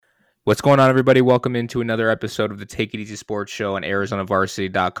What's going on, everybody? Welcome into another episode of the Take It Easy Sports Show on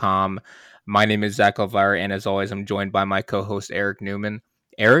ArizonaVarsity.com. My name is Zach Elvira, and as always, I'm joined by my co-host, Eric Newman.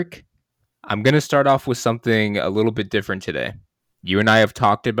 Eric, I'm going to start off with something a little bit different today. You and I have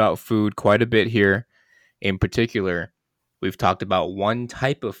talked about food quite a bit here. In particular, we've talked about one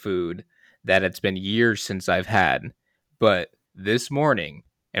type of food that it's been years since I've had. But this morning,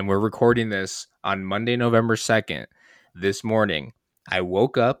 and we're recording this on Monday, November 2nd, this morning, I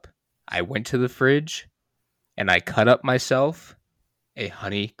woke up, I went to the fridge, and I cut up myself a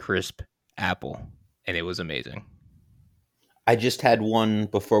Honey Crisp apple. And it was amazing. I just had one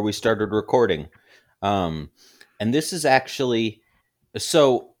before we started recording. Um, and this is actually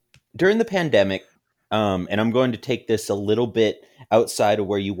so during the pandemic, and I'm going to take this a little bit outside of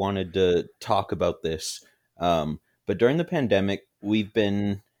where you wanted to talk about this. But during the pandemic, we've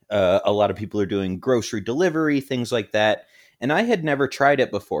been a lot of people are doing grocery delivery, things like that. And I had never tried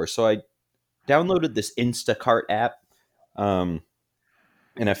it before. So I downloaded this Instacart app. Um,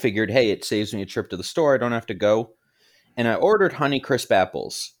 and I figured, hey, it saves me a trip to the store. I don't have to go. And I ordered Honey Crisp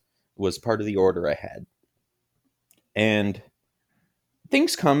apples, was part of the order I had. And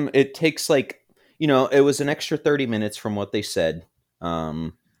things come, it takes it was an extra 30 minutes from what they said,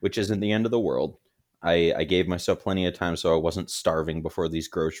 which isn't the end of the world. I gave myself plenty of time so I wasn't starving before these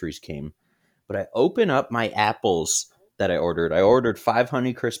groceries came. But I open up my apples that I ordered. I ordered 5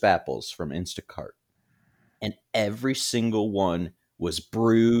 Honey Crisp apples from Instacart. And every single one was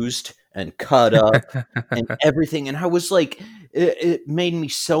bruised and cut up and everything. And I was like, it made me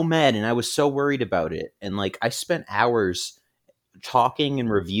so mad, and I was so worried about it. And like, I spent hours talking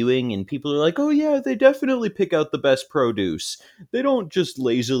and reviewing, and people are like, oh yeah, they definitely pick out the best produce. They don't just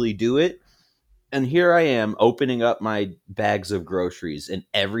lazily do it. And here I am opening up my bags of groceries, and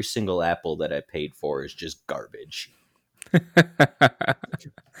every single apple that I paid for is just garbage.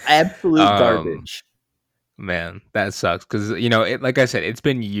 Absolute um, garbage. Man, that sucks because like I said, it's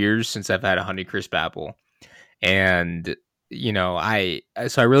been years since I've had a Honey Crisp apple, and I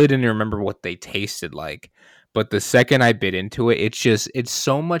really didn't remember what they tasted like. But the second I bit into it, it's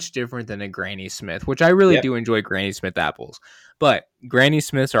so much different than a Granny Smith, which I really Yep. do enjoy Granny Smith apples. But Granny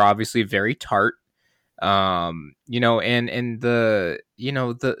Smiths are obviously very tart. And the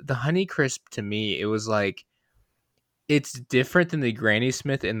Honey Crisp, to me, it was like it's different than the Granny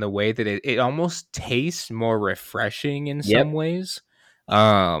Smith in the way that it almost tastes more refreshing in some Yep. ways.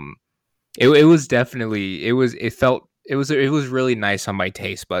 Um, it was definitely it was really nice on my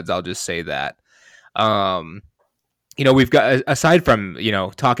taste buds. I'll just say that. Um, we've got, aside from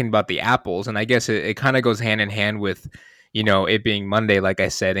talking about the apples, and I guess it kind of goes hand in hand with it being Monday, like I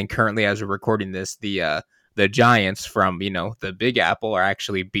said, and currently as we're recording this, the Giants from the Big Apple are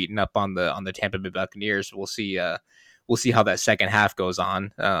actually beating up on the Tampa Bay Buccaneers. We'll see how that second half goes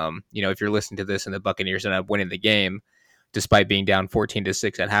on. If you're listening to this and the Buccaneers end up winning the game despite being down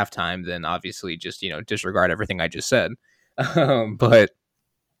 14-6 at halftime, then obviously just disregard everything I just said. But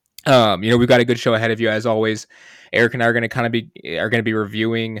we've got a good show ahead of you as always. Eric and I are going to be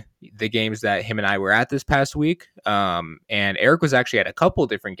reviewing the games that him and I were at this past week. And Eric was actually at a couple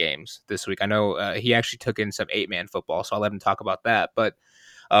different games this week. I know he actually took in some 8-man football, so I'll let him talk about that. But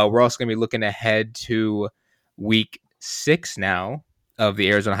we're also going to be looking ahead to week 6 now of the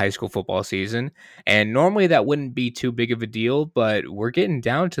Arizona high school football season. And normally that wouldn't be too big of a deal, but we're getting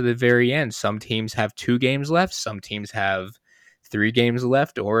down to the very end. Some teams have 2 games left. Some teams have 3 games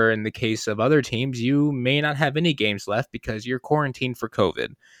left, or in the case of other teams, you may not have any games left because you're quarantined for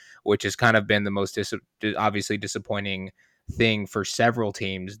COVID, which has kind of been the most obviously disappointing thing for several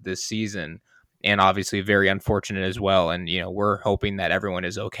teams this season, and obviously very unfortunate as well. And we're hoping that everyone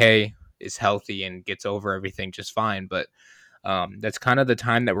is okay, is healthy, and gets over everything just fine. But that's kind of the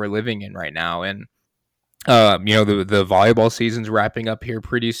time that we're living in right now. And the volleyball season's wrapping up here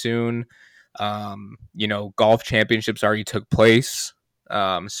pretty soon. Golf championships already took place.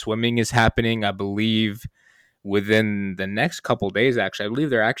 Swimming is happening, I believe, within the next couple days. Actually, I believe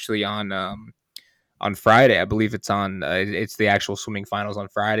they're actually on Friday. I believe it's the actual swimming finals on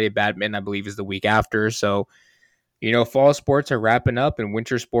Friday. Badminton, I believe, is the week after. So, fall sports are wrapping up, and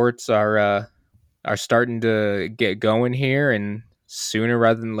winter sports are starting to get going here. And sooner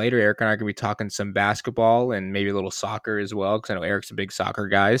rather than later, Eric and I are going to be talking some basketball and maybe a little soccer as well, because I know Eric's a big soccer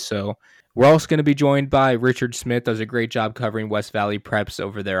guy. So we're also going to be joined by Richard Smith. Does a great job covering West Valley preps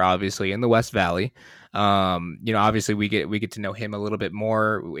over there, obviously in the West Valley. Obviously we get to know him a little bit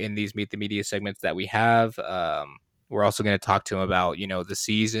more in these Meet the Media segments that we have. We're also going to talk to him about the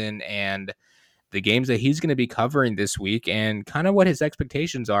season and the games that he's going to be covering this week, and kind of what his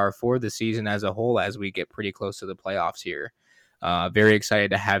expectations are for the season as a whole as we get pretty close to the playoffs here. Very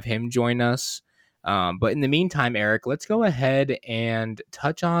excited to have him join us. But in the meantime, Eric, let's go ahead and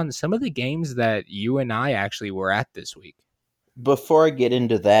touch on some of the games that you and I actually were at this week. Before I get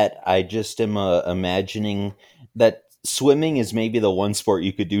into that, I just am imagining that swimming is maybe the one sport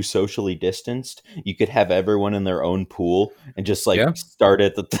you could do socially distanced. You could have everyone in their own pool and just like Yeah. start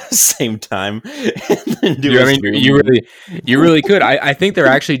it at the same time and then do I mean, you really could. I think they're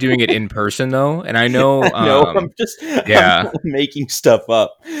actually doing it in person though, and I know. No, I'm Yeah. making stuff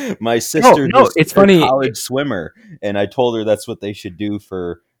up. My No, sister no, is it's a funny. college swimmer, and I told her that's what they should do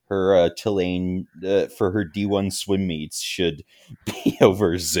for her Chilean for her D1 swim meets should be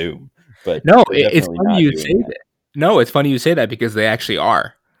over Zoom. But No, they're it's definitely funny not you doing say that. that. No, it's funny you say that because they actually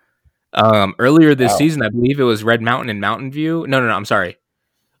are. Earlier this Wow. season, I believe it was Red Mountain and Mountain View. No. I'm sorry.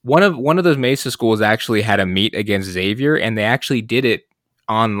 One of those Mesa schools actually had a meet against Xavier, and they actually did it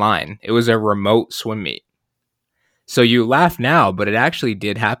online. It was a remote swim meet. So you laugh now, but it actually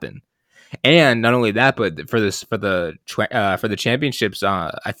did happen. And not only that, but for the championships,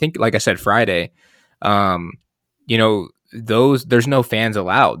 I think, like I said, Friday, um, those there's no fans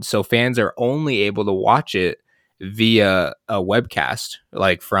allowed, so fans are only able to watch it via a webcast,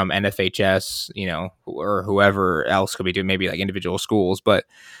 like from NFHS, or whoever else could be doing, maybe like individual schools, but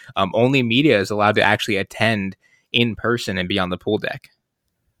only media is allowed to actually attend in person and be on the pool deck.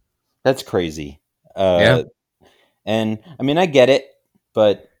 That's crazy. Yeah. And I mean, I get it,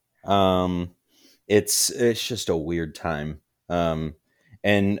 but um, it's just a weird time.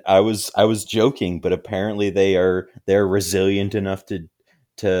 And I was joking, but apparently they're resilient enough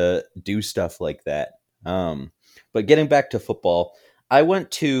to do stuff like that. But getting back to football, I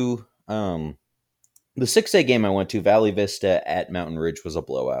went to the 6A game I went to, Valley Vista at Mountain Ridge, was a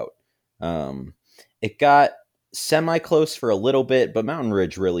blowout. It got semi close for a little bit, but Mountain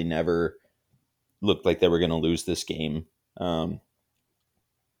Ridge really never looked like they were going to lose this game. I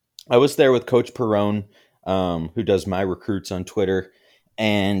was there with Coach Perone, who does my recruits on Twitter,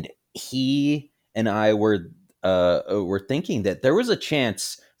 and he and I were thinking that there was a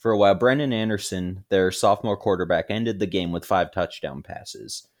chance for a while. Brendan Anderson, their sophomore quarterback, ended the game with 5 touchdown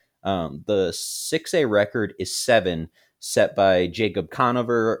passes. The 6A record is 7, set by Jacob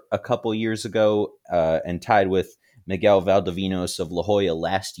Conover a couple years ago, and tied with Miguel Valdivinos of La Jolla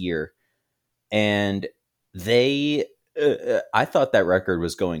last year. And I thought that record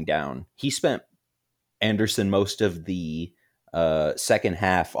was going down. He spent Anderson most of the second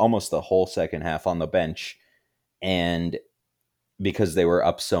half, almost the whole second half, on the bench, and because they were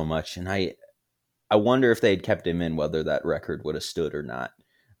up so much. And I wonder if they had kept him in, whether that record would have stood or not.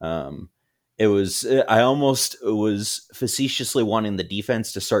 I almost was facetiously wanting the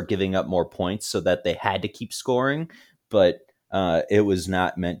defense to start giving up more points so that they had to keep scoring, but it was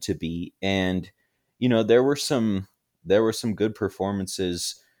not meant to be. And there were some good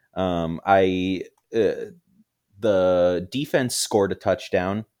performances. The defense scored a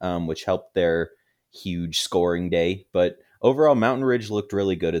touchdown, which helped their huge scoring day. But overall, Mountain Ridge looked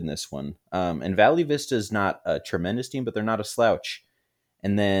really good in this one. And Valley Vista is not a tremendous team, but they're not a slouch.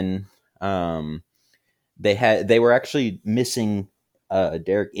 And then they were actually missing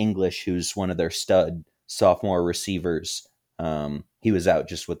Derek English, who's one of their stud sophomore receivers. He was out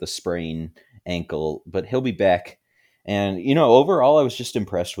just with a sprained ankle, but he'll be back. And overall, I was just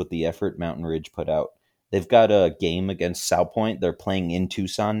impressed with the effort Mountain Ridge put out. They've got a game against South Point. They're playing in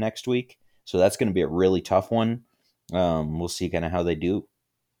Tucson next week, so that's going to be a really tough one. We'll see kind of how they do.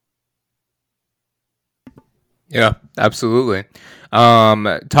 Yeah, absolutely.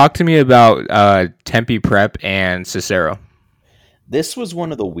 Talk to me about Tempe Prep and Cicero. This was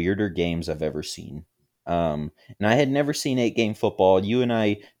one of the weirder games I've ever seen. And I had never seen 8-game football. You and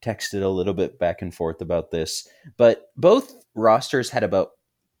I texted a little bit back and forth about this, but both rosters had about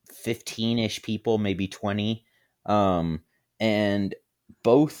 15-ish people, maybe 20. And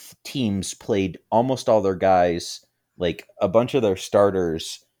both teams played almost all their guys, like a bunch of their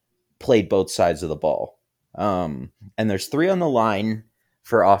starters played both sides of the ball. And there's 3 on the line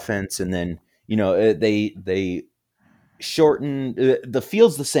for offense, and then they shorten the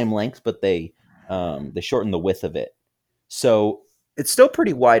field's the same length, but they shorten the width of it, so it's still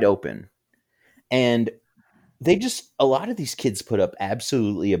pretty wide open. And a lot of these kids put up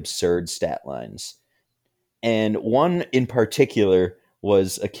absolutely absurd stat lines. And one in particular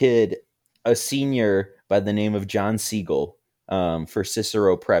was a senior by the name of John Siegel, for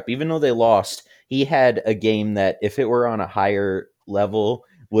Cicero Prep. Even though they lost, he had a game that, if it were on a higher level,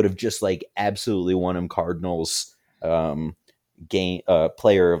 would have just like absolutely won him Cardinals game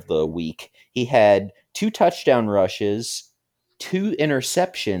player of the week. He had 2 touchdown rushes, 2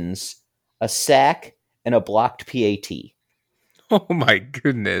 interceptions, a sack, and a blocked PAT. Oh my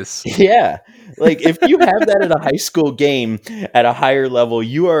goodness. Yeah. Like if you have that at a high school game at a higher level,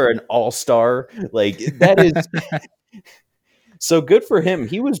 you are an all-star. Like that is so good for him.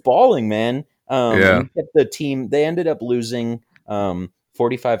 He was balling, man. And Yeah, he kept the team. They ended up losing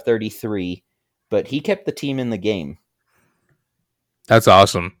 45-33, but he kept the team in the game. that's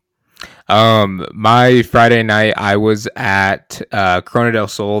awesome. My Friday night, I was at Corona del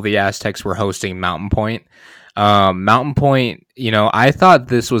Sol. The Aztecs were hosting Mountain Point. Mountain Point, I thought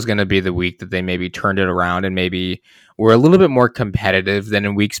this was going to be the week that they maybe turned it around and maybe were a little bit more competitive than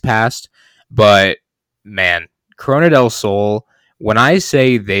in weeks past. But man, Corona del Sol, when I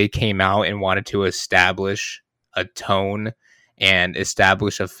say they came out and wanted to establish a tone and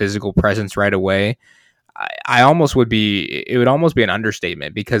establish a physical presence right away, I almost would be, it would almost be an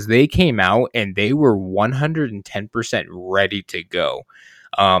understatement because they came out and they were 110% ready to go.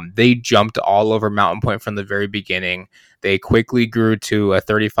 They jumped all over Mountain Point from the very beginning. They quickly grew to a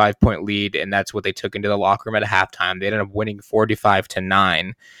 35-point lead, and that's what they took into the locker room at halftime. They ended up winning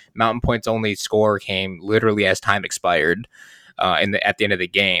 45-9. Mountain Point's only score came literally as time expired at the end of the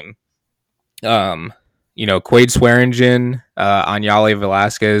game. Quade Swearingen, Anyale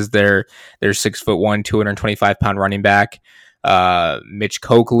Velasquez, they're 6'1", 225-pound running back. Mitch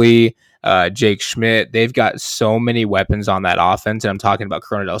Coakley, Jake Schmidt. They've got so many weapons on that offense, and I'm talking about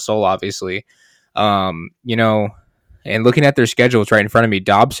Corona del Sol, obviously. And looking at their schedule, it's right in front of me.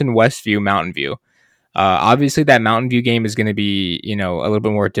 Dobson, Westview, Mountain View. Obviously, that Mountain View game is going to be, a little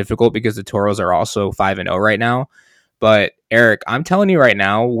bit more difficult because the Toros are also 5-0 right now. But Eric, I'm telling you right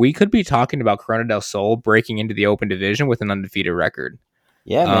now, we could be talking about Corona del Sol breaking into the Open Division with an undefeated record.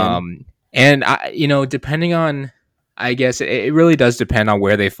 Yeah, man. And depending on, I guess it really does depend on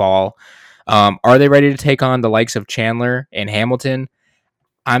where they fall. Are they ready to take on the likes of Chandler and Hamilton?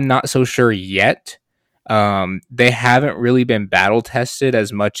 I'm not so sure yet. They haven't really been battle tested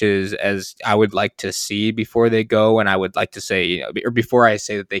as much as I would like to see before they go, and I would like to say, or before I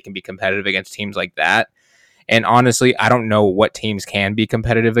say that they can be competitive against teams like that. And honestly, I don't know what teams can be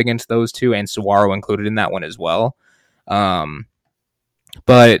competitive against those two, and Saguaro included in that one as well. But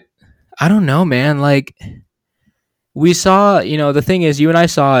I don't know, man. Like, we saw, the thing is, you and I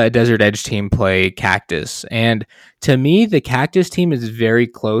saw a Desert Edge team play Cactus. And to me, the Cactus team is very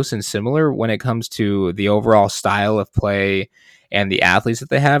close and similar when it comes to the overall style of play and the athletes that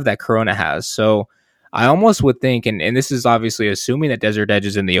they have that Corona has. So I almost would think, and this is obviously assuming that Desert Edge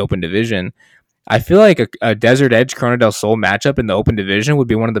is in the Open Division, I feel like a Desert Edge Corona del Sol matchup in the Open Division would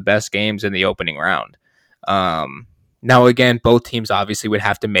be one of the best games in the opening round. Now, again, both teams obviously would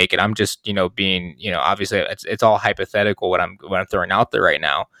have to make it. I'm just, being, obviously it's all hypothetical what I'm throwing out there right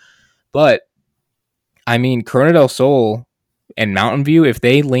now. But I mean, Corona del Sol and Mountain View, if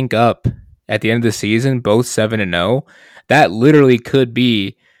they link up at the end of the season, both 7-0, that literally could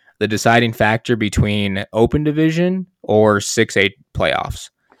be the deciding factor between Open Division or 6-8 playoffs.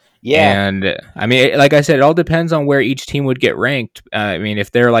 Yeah. And I mean, like I said, it all depends on where each team would get ranked. I mean, if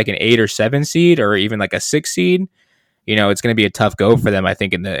they're like an 8 or 7 seed or even like a 6 seed, it's going to be a tough go for them, I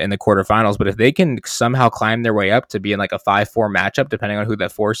think, in the quarterfinals. But if they can somehow climb their way up to be in like a 5-4 matchup, depending on who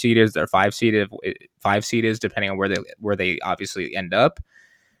that 4 seed is, their 5 seed is, depending on where they obviously end up.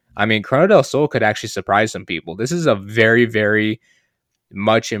 I mean, Corona del Sol could actually surprise some people. This is a very, very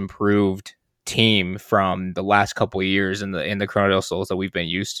much improved team from the last couple of years in the Corona del Sols that we've been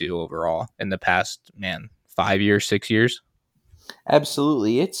used to overall in the past, 5 years, 6 years.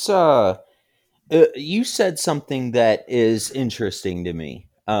 Absolutely. It's you said something that is interesting to me.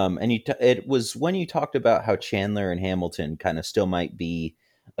 And it was when you talked about how Chandler and Hamilton kind of still might be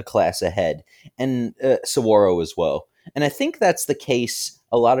a class ahead, and Saguaro as well. And I think that's the case.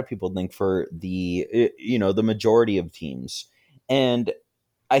 A lot of people think for the the majority of teams. And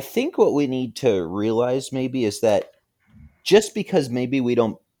I think what we need to realize maybe is that just because maybe we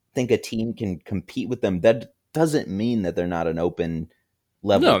don't think a team can compete with them, that doesn't mean that they're not an open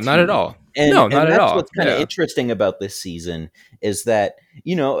level No, not at team. all. And No, not at that's all. what's kind of Yeah. interesting about this season is that,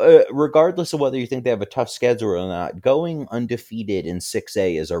 regardless of whether you think they have a tough schedule or not, going undefeated in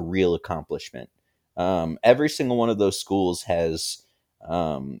 6A is a real accomplishment. Every single one of those schools has,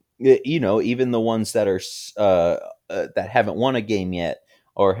 even the ones that are that haven't won a game yet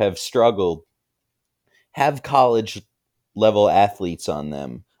or have struggled, have college level athletes on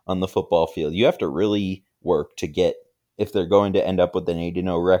them on the football field. You have to really work to get, if they're going to end up with an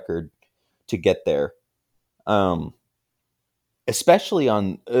 8-0 record, to get there. Especially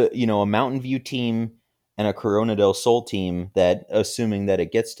on a Mountain View team and a Corona del Sol team that, assuming that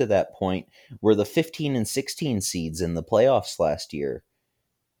it gets to that point, were the 15 and 16 seeds in the playoffs last year.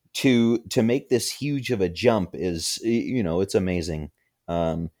 to make this huge of a jump is, it's amazing.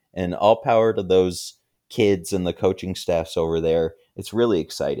 And all power to those kids and the coaching staffs over there. It's really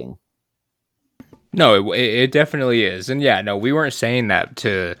exciting. No, it definitely is. And yeah, no, we weren't saying that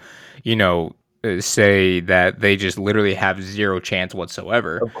to, say that they just literally have zero chance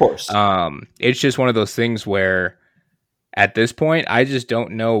whatsoever. Of course. It's just one of those things where at this point, I just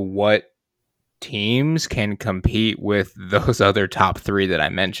don't know what teams can compete with those other top three that I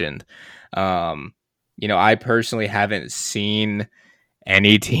mentioned. I personally haven't seen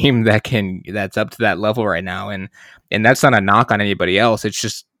any team that's up to that level right now, and that's not a knock on anybody else. It's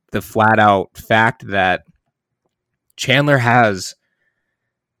just the flat out fact that Chandler has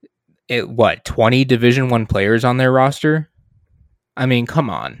 20 Division 1 players on their roster. I mean, come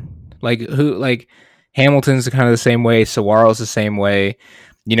on. Like Hamilton's kind of the same way, Saguaro's the same way.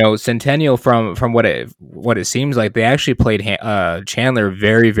 Centennial from what it seems like, they actually played Chandler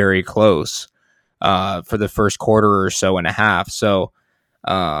very, very close for the first quarter or so and a half. So,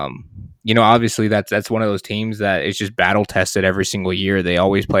 obviously that's one of those teams that is just battle tested every single year. They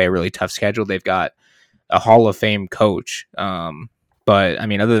always play a really tough schedule. They've got a Hall of Fame coach. But I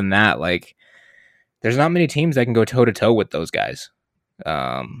mean, other than that, like, there's not many teams that can go toe to toe with those guys.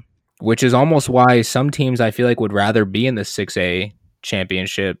 Which is almost why some teams I feel like would rather be in the 6A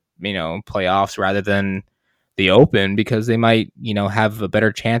championship, playoffs rather than the Open, because they might, have a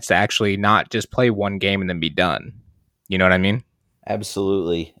better chance to actually not just play one game and then be done. You know what I mean?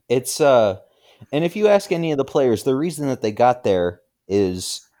 Absolutely. It's and if you ask any of the players, the reason that they got there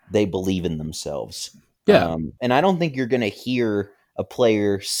is they believe in themselves. Yeah. And I don't think you're going to hear a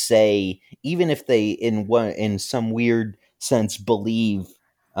player say, even if they in some weird sense believe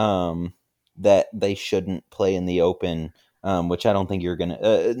that they shouldn't play in the Open, which I don't think you're going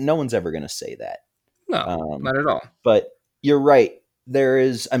to no one's ever going to say that. No, not at all. But you're right. There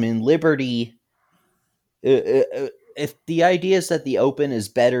is, I mean, Liberty, if the idea is that the Open is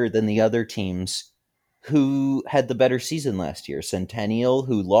better than the other teams, who had the better season last year? Centennial,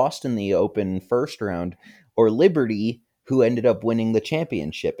 who lost in the Open first round, or Liberty, who ended up winning the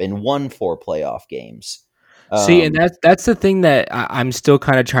championship and won 4 playoff games? See, and that's the thing that I'm still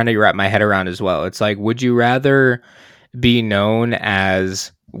kind of trying to wrap my head around as well. It's like, would you rather be known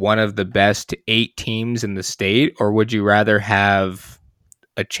as one of the best 8 teams in the state, or would you rather have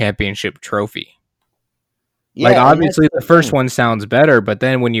a championship trophy? Yeah, like, obviously the first one sounds better, but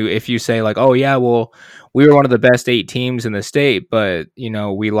then if you say like, oh yeah, well, we were one of the best 8 teams in the state, but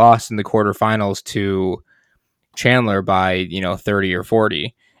we lost in the quarterfinals to Chandler by 30 or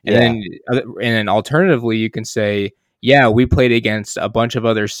 40, and then alternatively you can say, yeah, we played against a bunch of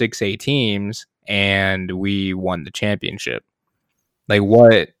other 6A teams and we won the championship.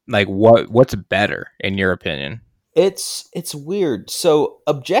 What's better in your opinion? It's weird. So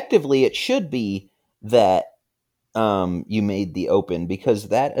objectively, it should be that you made the Open, because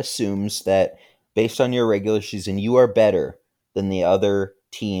that assumes that based on your regular season, you are better than the other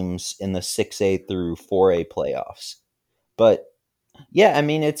teams in the 6A through 4A playoffs. But yeah, I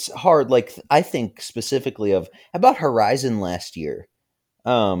mean, it's hard. Like, I think specifically of about Horizon last year.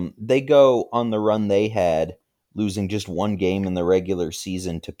 They go on the run they had, losing just one game in the regular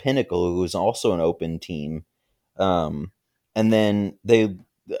season to Pinnacle, who was also an Open team. And then they,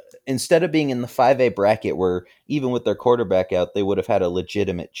 instead of being in the 5A bracket where even with their quarterback out, they would have had a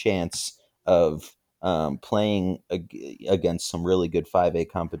legitimate chance of playing against some really good 5A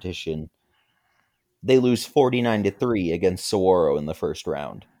competition, they lose 49-3 against Saguaro in the first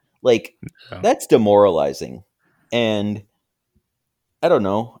round. Like, that's demoralizing. And I don't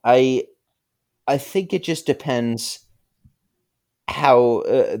know. I think it just depends how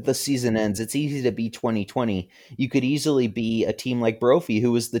the season ends. It's easy to be 2020. You could easily be a team like Brophy,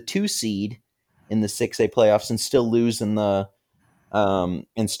 who was the 2 seed in the 6A playoffs and still lose in the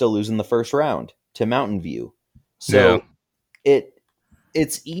first round to Mountain View. So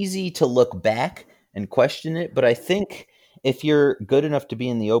it's easy to look back and question it, but I think if you're good enough to be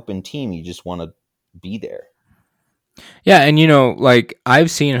in the Open team, you just want to be there. Yeah, and like, I've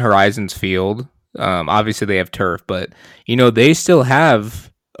seen Horizons field. Obviously they have turf, but they still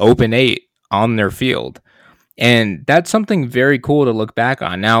have Open 8 on their field. And that's something very cool to look back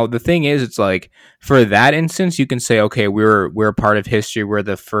on. Now, the thing is, it's like, for that instance, you can say, okay, we're a part of history. We're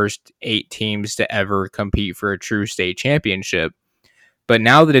the first 8 teams to ever compete for a true state championship. But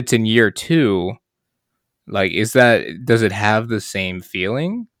now that it's in year 2, like, does it have the same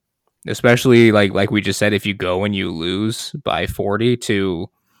feeling? Especially like we just said, if you go and you lose by 40 to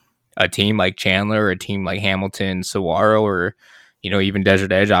a team like Chandler, or a team like Hamilton, Saguaro, or even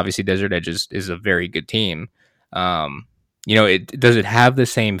Desert Edge. Obviously, Desert Edge is a very good team. does it have the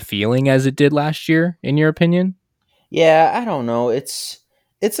same feeling as it did last year, in your opinion? Yeah, I don't know. It's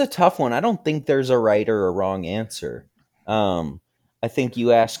a tough one. I don't think there's a right or a wrong answer. Um, I think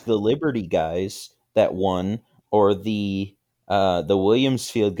you ask the Liberty guys that won, or the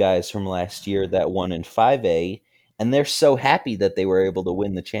Williamsfield guys from last year that won in 5A, and they're so happy that they were able to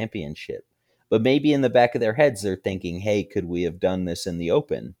win the championship. But maybe in the back of their heads, they're thinking, "Hey, could we have done this in the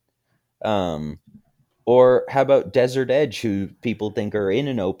Open?" Um, or how about Desert Edge, who people think are in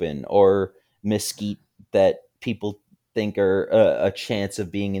an Open, or Mesquite, that people think are a chance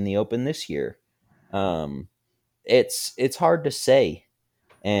of being in the Open this year? Um, it's hard to say,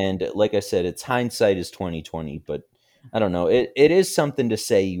 and like I said, it's hindsight is 2020. But I don't know. It is something to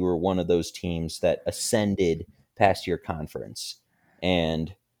say you were one of those teams that ascended past your conference,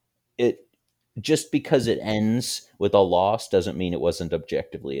 and it just because it ends with a loss doesn't mean it wasn't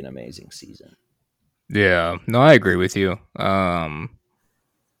objectively an amazing season. Yeah, no, I agree with you.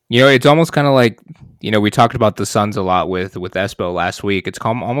 It's almost kind of like, we talked about the Suns a lot with Espo last week. It's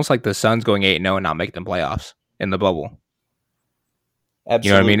almost like the Suns going 8-0 and not making the playoffs in the bubble.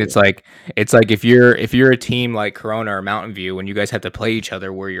 You know what I mean? Absolutely. It's like if you're a team like Corona or Mountain View, when you guys have to play each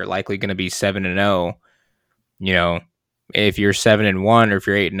other, where you're likely going to be 7-0. You know, if you're 7-1 or if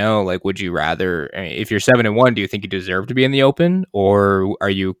you're 8-0, like, would you rather? I mean, if you're 7-1, do you think you deserve to be in the Open, or are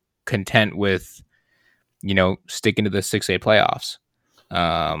you content with sticking to the 6A playoffs?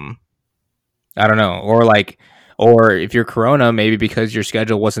 Um, I don't know, or if you're Corona, maybe because your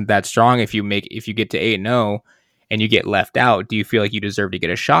schedule wasn't that strong. If you get to 8-0 and you get left out, do you feel like you deserve to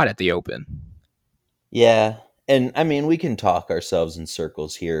get a shot at the Open? Yeah, and I mean we can talk ourselves in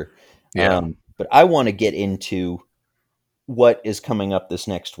circles here, Yeah. but I want to get into what is coming up this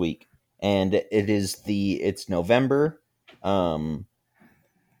next week, and it's November. Um,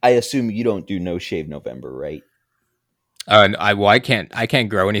 I assume you don't do No Shave November, right? I can't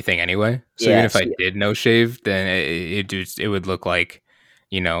grow anything anyway. So even Yeah. if I did no shave, then it would look like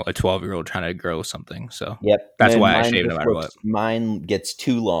a 12-year-old trying to grow something. So Yep. that's And why I mine shave no just matter what. looks mine gets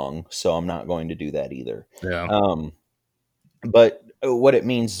too long, so I'm not going to do that either. Yeah. Um, but what it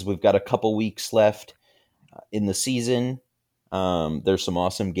means is we've got a couple weeks left in the season. There's some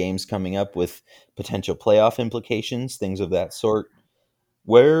awesome games coming up with potential playoff implications, things of that sort.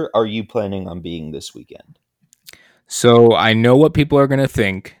 Where are you planning on being this weekend? So I know what people are gonna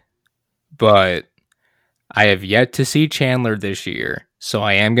think, but I have yet to see Chandler this year. So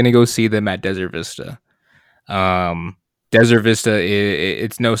I am gonna go see them at Desert Vista. Um, Desert Vista,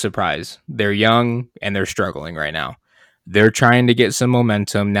 it's no surprise. They're young and they're struggling right now. They're trying to get some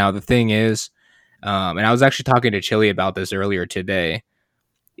momentum. Now, the thing is, and I was actually talking to Chili about this earlier today.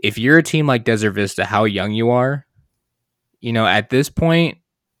 If you're a team like Desert Vista, how young you are, at this point,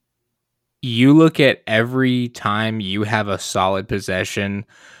 you look at every time you have a solid possession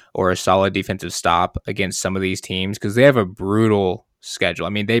or a solid defensive stop against some of these teams because they have a brutal schedule. I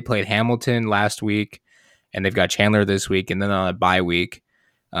mean, they played Hamilton last week and they've got Chandler this week and then on a bye week.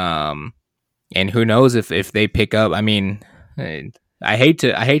 Um, and who knows if they pick up. I mean, I hate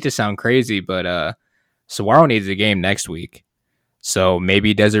to sound crazy, but Saguaro needs a game next week. So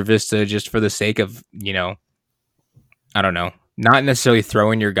maybe Desert Vista, just for the sake of, I don't know, not necessarily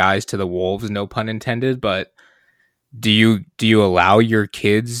throwing your guys to the wolves, no pun intended, but do you allow your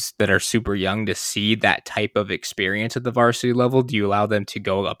kids that are super young to see that type of experience at the varsity level? Do you allow them to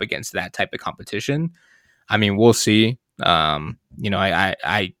go up against that type of competition? I mean, we'll see. I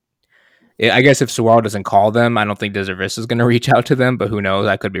guess if Saguaro doesn't call them, I don't think Desert Vista is going to reach out to them, but who knows?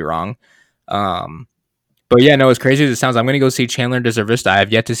 I could be wrong. Um, but yeah, no, as crazy as it sounds, I'm going to go see Chandler and Desert Vista. I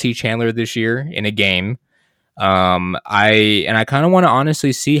have yet to see Chandler this year in a game. I kind of want to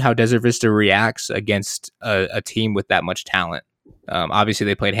honestly see how Desert Vista reacts against a team with that much talent. Obviously,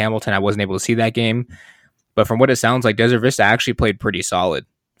 they played Hamilton. I wasn't able to see that game, but from what it sounds like, Desert Vista actually played pretty solid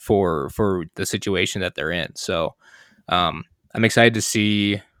for the situation that they're in. So I'm excited to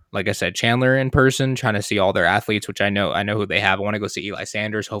see, like I said, Chandler in person, trying to see all their athletes, which I know who they have. I want to go see Eli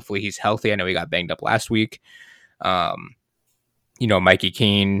Sanders. Hopefully, he's healthy. I know he got banged up last week. Um, Mikey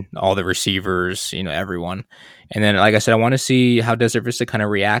Keene, all the receivers, everyone. And then, like I said, I want to see how Desert Vista kind of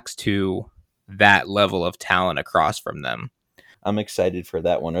reacts to that level of talent across from them. I'm excited for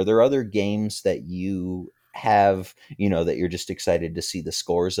that one. Are there other games that you have, that you're just excited to see the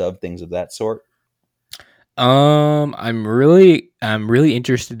scores of, things of that sort? I'm really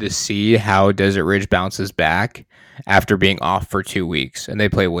interested to see how Desert Ridge bounces back after being off for 2 weeks, and they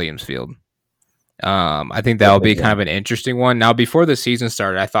play Williamsfield. I think that'll Okay, be kind yeah. of an interesting one. Now, before the season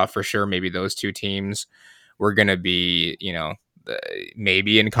started, I thought for sure maybe those two teams were going to be,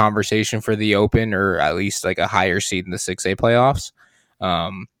 maybe in conversation for the Open or at least like a higher seed in the 6A playoffs.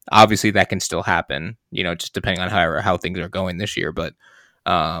 Obviously, that can still happen, just depending on how things are going this year. But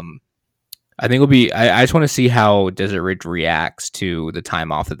I think it'll be. I just want to see how Desert Ridge reacts to the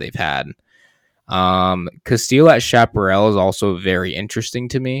time off that they've had. Castile at Chaparral is also very interesting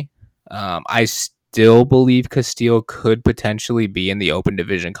to me. I still believe Castile could potentially be in the Open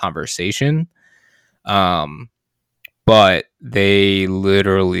Division conversation. But they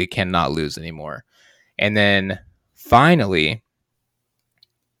literally cannot lose anymore. And then finally,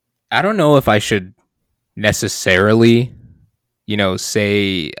 I don't know if I should necessarily,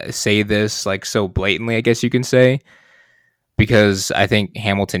 say this like so blatantly, I guess you can say, because I think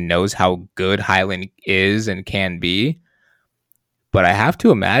Hamilton knows how good Highland is and can be. But I have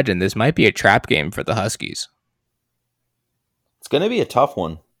to imagine this might be a trap game for the Huskies. It's going to be a tough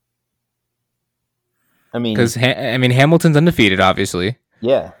one. I mean, because Hamilton's undefeated, obviously.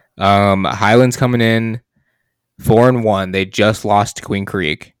 Yeah. Highland's coming in 4-1. They just lost to Queen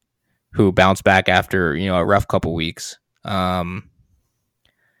Creek, who bounced back after a rough couple weeks.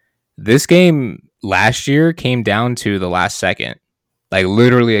 This game last year came down to the last second, like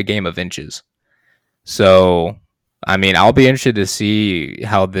literally a game of inches. So, I'll be interested to see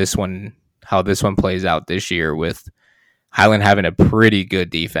how this one plays out this year with Highland having a pretty good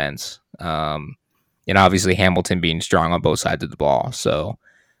defense. And obviously Hamilton being strong on both sides of the ball. So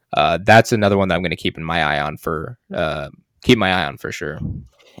that's another one that I'm going to keep my eye on for sure.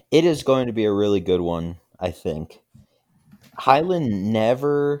 It is going to be a really good one, I think. Highland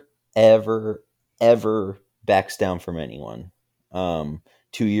never, ever, ever backs down from anyone.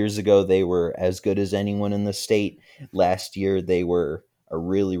 2 years ago, they were as good as anyone in the state. Last year, they were a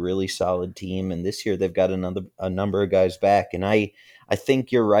really, really solid team. And this year, they've got a number of guys back. And I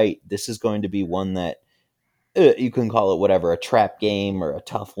think you're right. This is going to be one that you can call it whatever, a trap game or a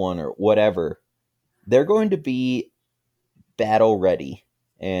tough one or whatever. They're going to be battle ready.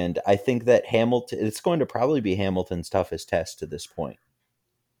 And I think that it's going to probably be Hamilton's toughest test to this point.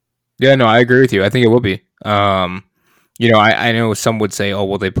 Yeah, no, I agree with you. I think it will be. I know some would say, oh,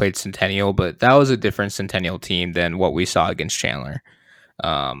 well, they played Centennial, but that was a different Centennial team than what we saw against Chandler.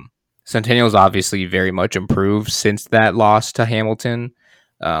 Centennial's obviously very much improved since that loss to Hamilton.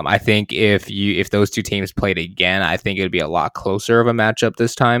 I think if those two teams played again, I think it'd be a lot closer of a matchup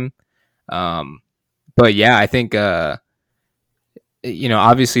this time. But yeah, I think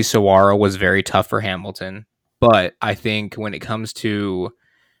obviously Saguaro was very tough for Hamilton, but I think when it comes to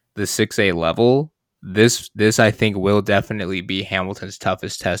the 6A level, this I think will definitely be Hamilton's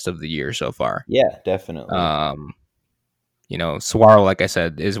toughest test of the year so far. Yeah, definitely. Saguaro, like I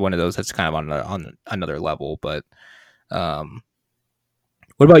said, is one of those that's kind of on another level, but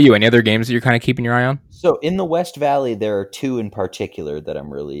what about you? Any other games that you're kind of keeping your eye on? So in the West Valley, there are two in particular that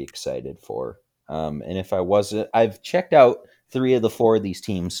I'm really excited for. And if I wasn't, I've checked out 3 of the 4 of these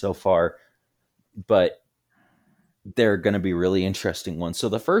teams so far, but they're going to be really interesting ones. So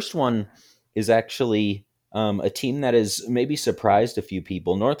the first one is actually a team that has maybe surprised a few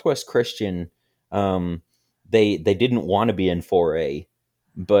people. Northwest Christian, they didn't want to be in 4A,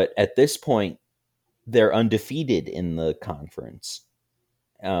 but at this point, they're undefeated in the conference.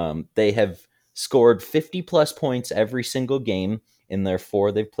 They have scored 50 plus points every single game in their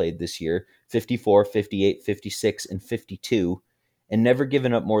 4 they've played this year, 54, 58, 56, and 52, and never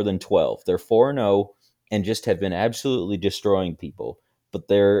given up more than 12. They're 4-0 and just have been absolutely destroying people. But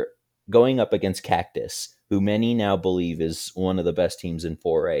they're going up against Cactus, who many now believe is one of the best teams in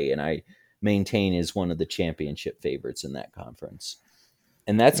 4A, and I maintain is one of the championship favorites in that conference.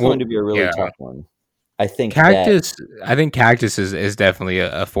 And that's going to be a really tough one. I think Cactus is definitely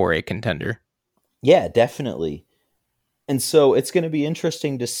a 4A contender. Yeah, definitely. And so it's going to be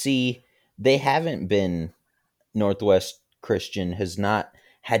interesting to see. They haven't been, Northwest Christian has not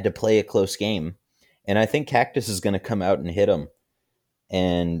had to play a close game. And I think Cactus is going to come out and hit them.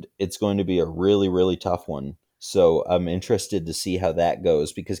 And it's going to be a really, really tough one. So I'm interested to see how that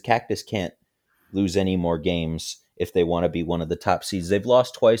goes, because Cactus can't lose any more games if they want to be one of the top seeds. They've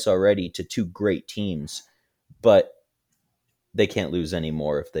lost twice already to 2 great teams, but they can't lose any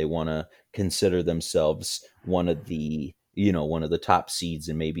more if they want to consider themselves one of the top seeds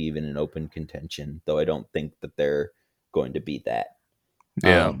and maybe even an open contention, though I don't think that they're going to be that.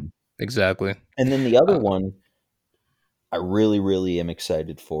 Yeah, exactly. And then the other one I really, really am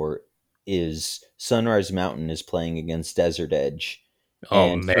excited for is Sunrise Mountain is playing against Desert Edge.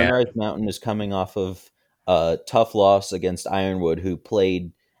 And man. Sunrise Mountain is coming off of a tough loss against Ironwood, who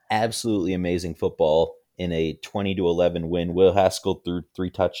played absolutely amazing football in a 20-11 win. Will Haskell threw 3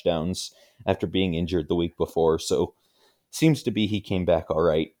 touchdowns after being injured the week before. So Seems to be he came back all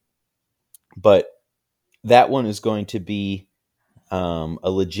right. But that one is going to be a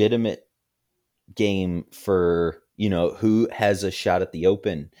legitimate game for, who has a shot at the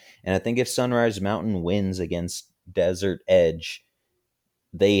Open. And I think if Sunrise Mountain wins against Desert Edge,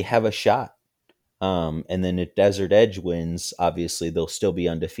 they have a shot. And then if Desert Edge wins, obviously they'll still be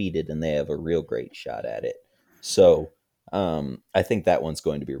undefeated and they have a real great shot at it. So I think that one's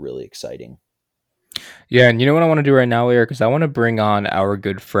going to be really exciting. Yeah, and you know what I want to do right now, Eric, is I want to bring on our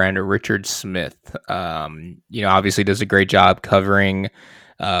good friend Richard Smith. Obviously does a great job covering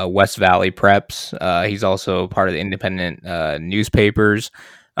West Valley preps. He's also part of the independent newspapers.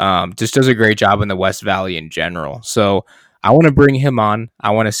 Just does a great job in the West Valley in general. So I want to bring him on.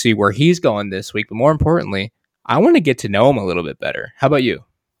 I want to see where he's going this week, but more importantly, I want to get to know him a little bit better. How about you?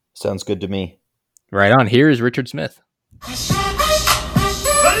 Sounds good to me. Right on. Here is Richard Smith.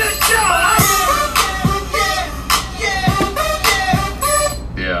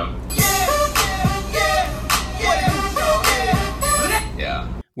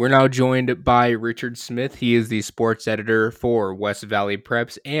 We're now joined by Richard Smith. He is the sports editor for West Valley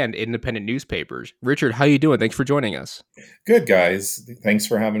Preps and independent newspapers. Richard, how you doing? Thanks for joining us. Good, guys. Thanks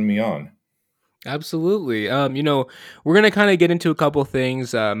for having me on. Absolutely. We're going to kind of get into a couple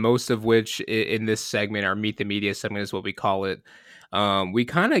things, most of which in this segment, our Meet the Media segment is what we call it. We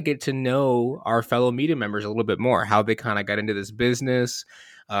kind of get to know our fellow media members a little bit more, how they kind of got into this business,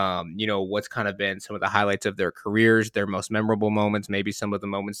 what's kind of been some of the highlights of their careers, their most memorable moments, maybe some of the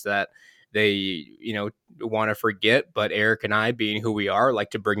moments that they, want to forget. But Eric and I, being who we are,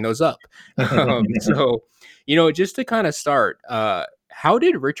 like to bring those up. So, just to kind of start, how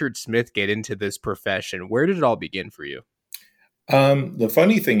did Richard Smith get into this profession? Where did it all begin for you? The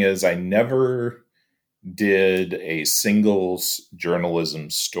funny thing is, I never did a singles journalism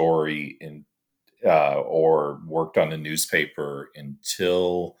story or worked on a newspaper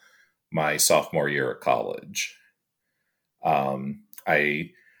until my sophomore year at college.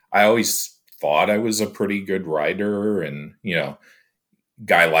 I always thought I was a pretty good writer, and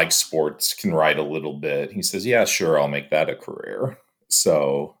guy likes sports, can write a little bit. He says, "Yeah, sure, I'll make that a career."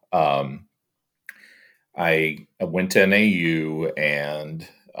 So I went to NAU, and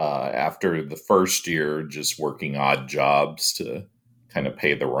after the first year, just working odd jobs to kind of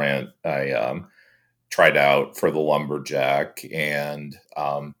pay the rent, I tried out for the Lumberjack and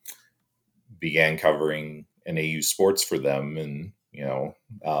began covering NAU sports for them, and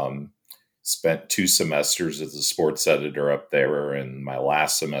spent 2 semesters as a sports editor up there, and my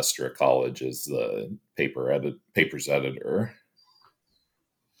last semester at college as the papers editor.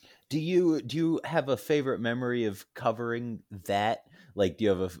 Do you have a favorite memory of covering that? Like, do you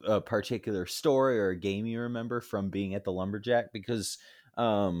have a particular story or a game you remember from being at the Lumberjack? Because,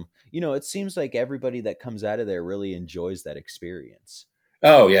 it seems like everybody that comes out of there really enjoys that experience.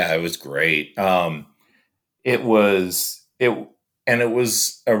 Oh yeah, it was great. It was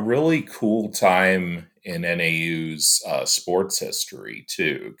a really cool time in NAU's sports history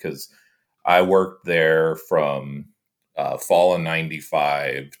too, because I worked there from fall in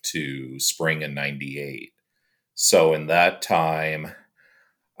 95 to spring in 98. So in that time,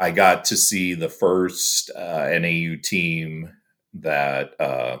 I got to see the first NAU team that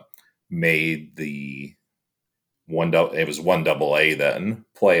made the it was 1AA then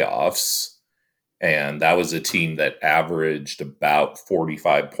playoffs. And that was a team that averaged about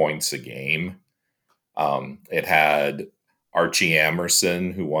 45 points a game. It had Archie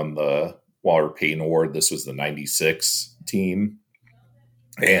Amerson, who won the Walter Payton Award. This was the 96 team.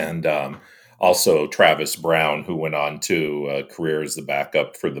 And also Travis Brown, who went on to a career as the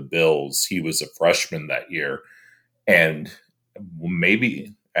backup for the Bills. He was a freshman that year. And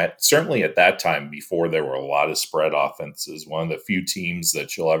certainly at that time, before there were a lot of spread offenses, one of the few teams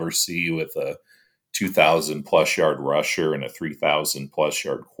that you'll ever see with a 2,000 plus yard rusher and a 3,000 plus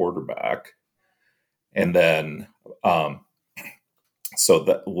yard quarterback. And then, so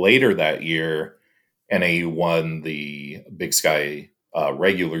that later that year, NAU won the Big Sky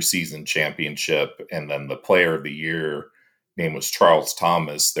regular season championship, and then the player of the year name was Charles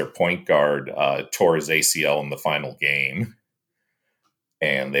Thomas. Their point guard tore his ACL in the final game,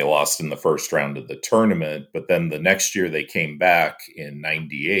 and they lost in the first round of the tournament. But then the next year they came back in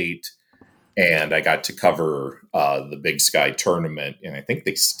 98, and I got to cover the Big Sky tournament, and I think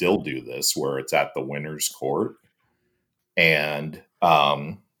they still do this, where it's at the winner's court. And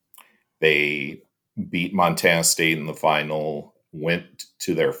they beat Montana State in the final, went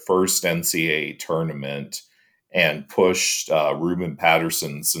to their first NCAA tournament, and pushed Ruben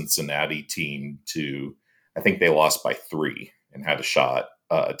Patterson's Cincinnati team to, I think they lost by 3 and had a shot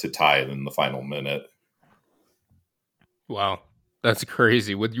to tie it in the final minute. Wow, that's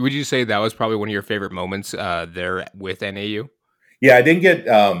crazy. Would you say that was probably one of your favorite moments there with NAU? Yeah, I didn't get.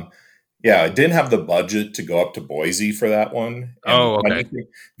 Yeah, I didn't have the budget to go up to Boise for that one. And Oh, okay.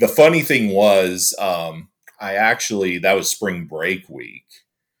 the funny thing was, I actually that was spring break week,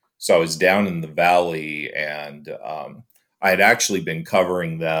 so I was down in the valley, and I had actually been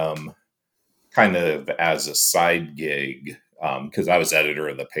covering them kind of as a side gig because I was editor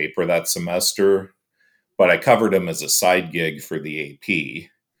of the paper that semester. But I covered them as a side gig for the AP,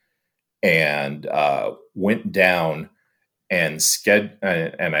 and went down and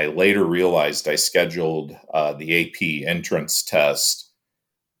I later realized I scheduled the AP entrance test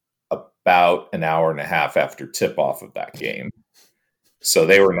about an hour and a half after tip off of that game. So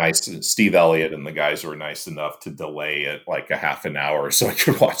they were nice. Steve Elliott and the guys were nice enough to delay it like a half an hour so I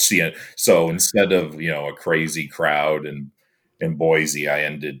could watch the end. So instead of, a crazy crowd in Boise, I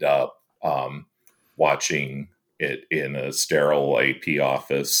ended up watching it in a sterile AP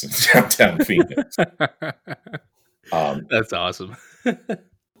office in downtown Phoenix. That's awesome.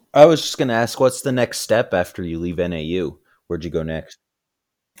 I was just going to ask, what's the next step after you leave NAU? Where'd you go next?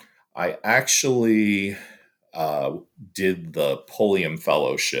 I actually did the Pulliam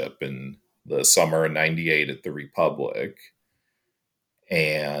Fellowship in the summer of '98 at the Republic.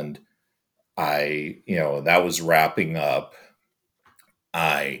 And that was wrapping up.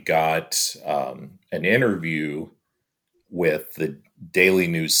 I got an interview with the Daily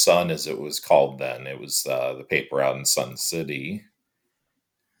News Sun, as it was called then. It was the paper out in Sun City.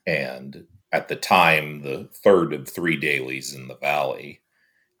 And at the time, the third of three dailies in the Valley.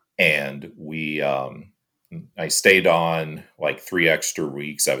 And I stayed on like 3 extra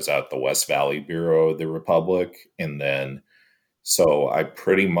weeks. I was out at the West Valley Bureau of the Republic. And then, so I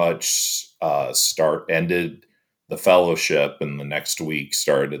pretty much ended the fellowship, and the next week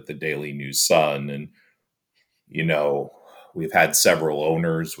started at the Daily News Sun. And, we've had several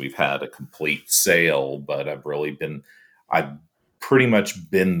owners, we've had a complete sale, but I've pretty much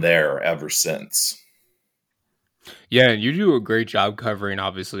been there ever since. Yeah, and you do a great job covering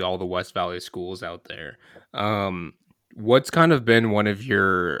obviously all the West Valley schools out there. What's kind of been one of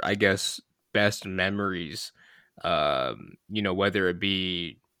your, I guess, best memories? Whether it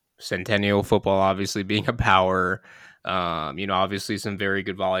be Centennial football, obviously being a power, obviously some very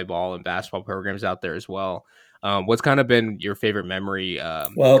good volleyball and basketball programs out there as well. What's kind of been your favorite memory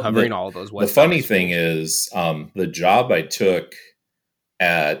covering all those West Valley schools? The funny thing is, the job I took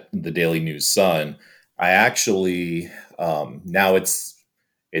at the Daily News Sun, I actually now it's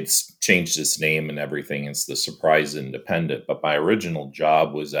changed its name and everything. It's the Surprise Independent, but my original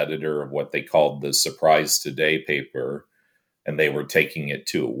job was editor of what they called the Surprise Today paper, and they were taking it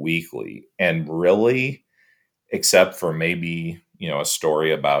to a weekly. And really, except for maybe a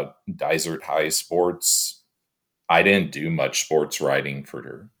story about Dysart High sports, I didn't do much sports writing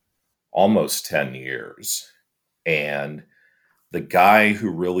for almost 10 years. And the guy who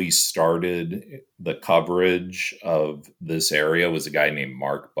really started the coverage of this area was a guy named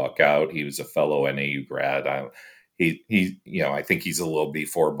Mark Buckout. He was a fellow NAU grad. I think he's a little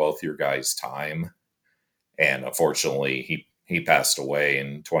before both your guys' time. And unfortunately, he passed away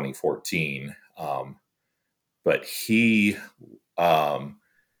in 2014. But he,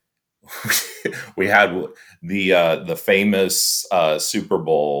 we had the famous Super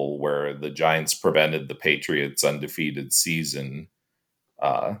Bowl where the Giants prevented the Patriots' undefeated season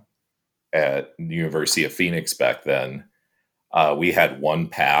at the University of Phoenix back then. We had one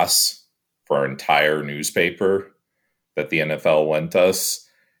pass for our entire newspaper that the NFL lent us.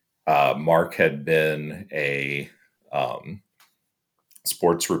 Mark had been a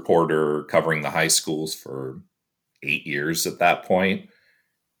sports reporter covering the high schools for 8 years at that point.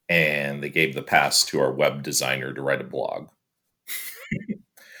 And they gave the pass to our web designer to write a blog.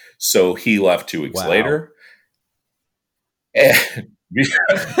 So he left 2 weeks later. And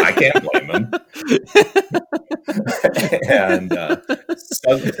I can't blame him. And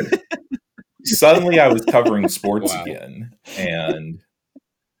suddenly I was covering sports again. And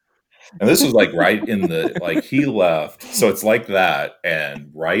this was like right in the, he left. So it's like that.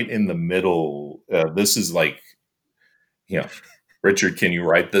 And right in the middle, this is like, Richard, can you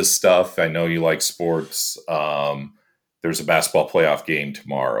write this stuff? I know you like sports. There's a basketball playoff game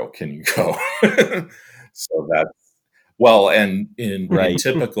tomorrow. Can you go? So and in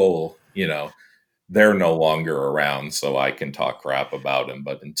typical, they're no longer around, so I can talk crap about him.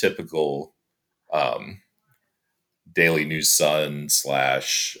 But in typical Daily News Sun /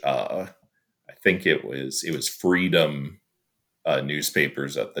 I think it was Freedom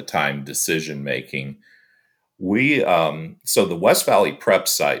newspapers at the time, decision making. So the West Valley Prep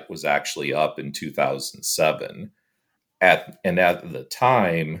site was actually up in 2007, at the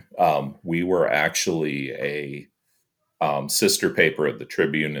time, we were actually a sister paper of the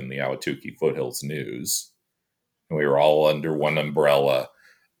Tribune and the Ahwatukee Foothills News. And we were all under one umbrella.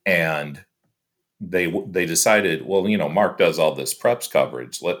 And they decided, well, Mark does all this preps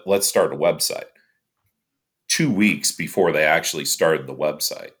coverage. Let's start a website. 2 weeks before they actually started the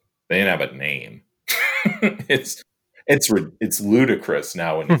website, they didn't have a name. It's ludicrous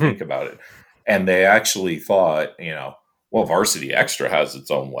now when you think about it. And they actually thought, well, Varsity Extra has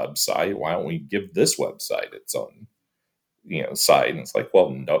its own website. Why don't we give this website its own, site? And it's like, well,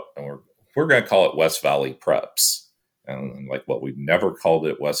 no, we're going to call it West Valley Preps. And I'm like, well, we've never called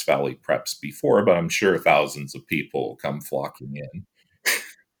it West Valley Preps before, but I'm sure thousands of people will come flocking in.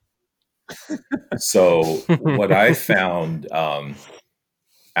 So what I found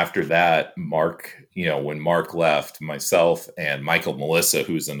after that, Mark, when Mark left, myself and Michael Melissa,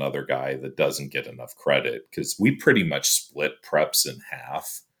 who's another guy that doesn't get enough credit, because we pretty much split preps in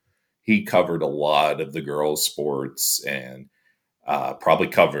half. He covered a lot of the girls' sports and probably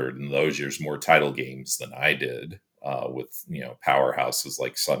covered in those years more title games than I did, with powerhouses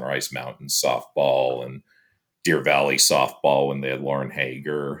like Sunrise Mountain softball and Deer Valley softball when they had Lauren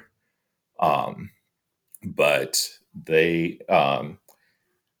Hager. But they,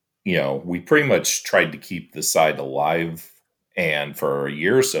 we pretty much tried to keep the site alive. And for a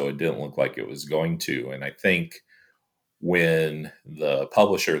year or so, it didn't look like it was going to. And I think when the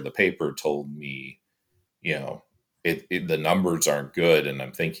publisher of the paper told me, the numbers aren't good and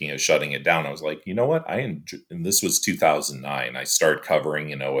I'm thinking of shutting it down, I was like, you know what? And this was 2009. I started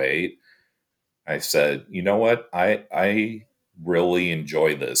covering in 08. I said, you know what? I really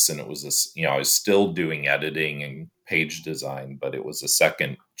enjoy this. And it was this, I was still doing editing and page design, but it was a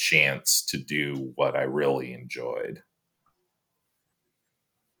second chance to do what I really enjoyed.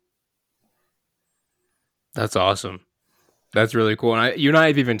 That's awesome. That's really cool. And you and I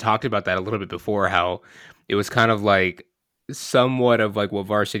have even talked about that a little bit before, how it was kind of like somewhat of like what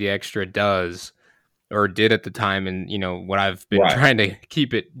Varsity Extra does or did at the time. And, what I've been trying to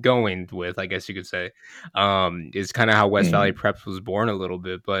keep it going with, I guess you could say, is kind of how West Valley Preps was born a little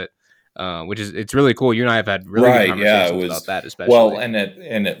bit, but it's really cool. You and I have had really good conversations about that, especially. Well, and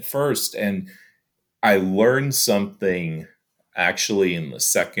at first, and I learned something actually in the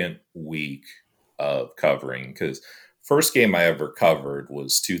second week of covering, because first game I ever covered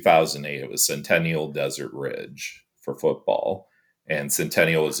was 2008. It was Centennial Desert Ridge for football. And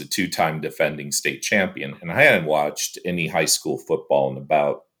Centennial is a 2-time defending state champion. And I hadn't watched any high school football in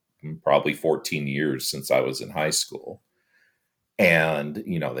about probably 14 years since I was in high school. And,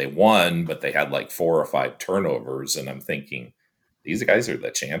 they won, but they had like 4 or 5 turnovers. And I'm thinking, these guys are the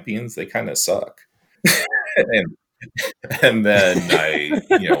champions. They kind of suck. and then I,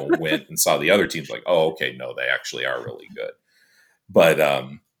 went and saw the other teams like, oh, okay, no, they actually are really good. But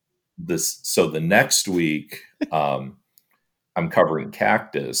so the next week, I'm covering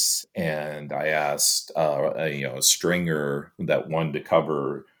Cactus, and I asked a stringer that wanted to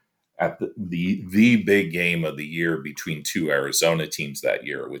cover at the big game of the year between 2 Arizona teams that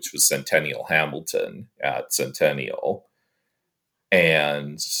year, which was Centennial Hamilton at Centennial.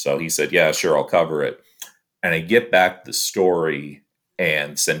 And so he said, yeah, sure, I'll cover it. And I get back the story,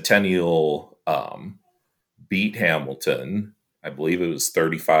 and Centennial beat Hamilton. I believe it was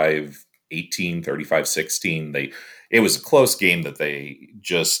 35-18, 35-16. It was a close game that they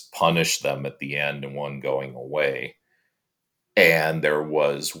just punished them at the end and won going away. And there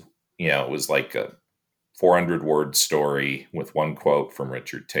was, it was like a 400-word story with one quote from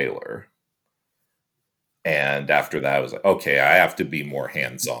Richard Taylor. And after that, I was like, okay, I have to be more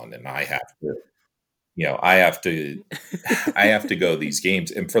hands-on, and I have to go these games.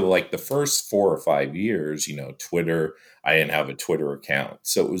 And for like the first 4 or 5 years, Twitter, I didn't have a Twitter account.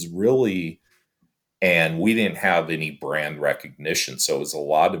 So it was really, and we didn't have any brand recognition. So it was a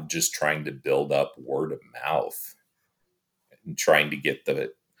lot of just trying to build up word of mouth and trying to get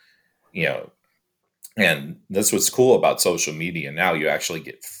and that's what's cool about social media. Now you actually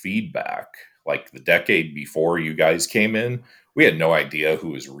get feedback. Like the decade before you guys came in, we had no idea who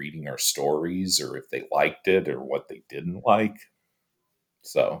was reading our stories or if they liked it or what they didn't like.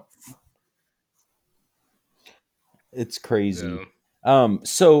 So it's crazy. Yeah.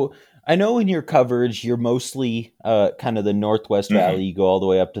 So I know in your coverage, you're mostly kind of the Northwest Valley. You go all the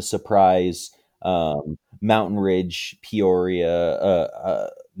way up to Surprise, Mountain Ridge, Peoria,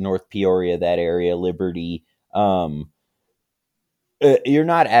 North Peoria, that area, Liberty. You're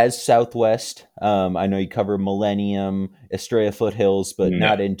not as Southwest. I know you cover Millennium, Estrella Foothills, but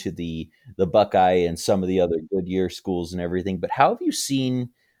not into the Buckeye and some of the other Goodyear schools and everything. But how have you seen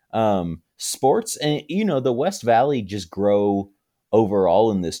sports, and the West Valley just grow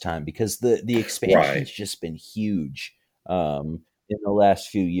overall in this time because the Right. expansion's just been huge in the last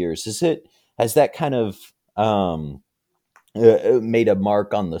few years. Has that kind of made a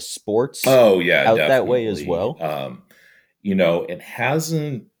mark on the sports Oh yeah, out that way as definitely. well? It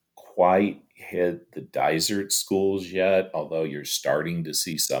hasn't quite hit the Dysart schools yet, although you're starting to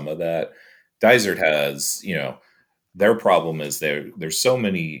see some of that. Dysart has, their problem is there's so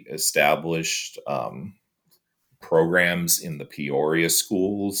many established programs in the Peoria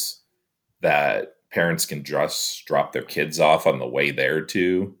schools that parents can just drop their kids off on the way there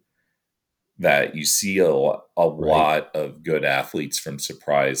too, that you see a Right. lot of good athletes from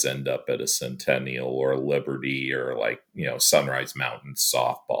Surprise end up at a Centennial or Liberty or like, Sunrise Mountain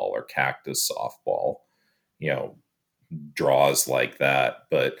softball or Cactus softball, you know, draws like that.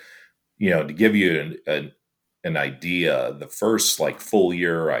 But, to give you an idea, the first like full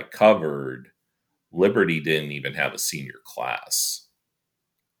year I covered, Liberty didn't even have a senior class.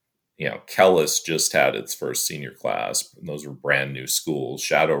 Kellis just had its first senior class. And those were brand new schools.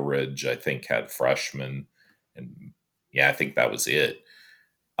 Shadow Ridge, I think, had freshmen, and yeah, I think that was it.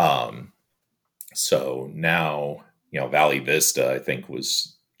 Um, so now, Valley Vista, I think,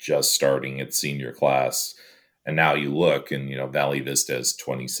 was just starting its senior class, and now you look, and Valley Vista has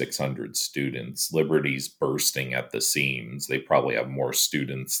 2,600 students. Liberty's bursting at the seams. They probably have more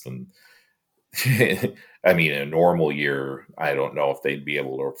students than I mean, in a normal year, I don't know if they'd be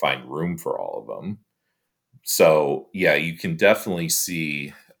able to find room for all of them. So, yeah, you can definitely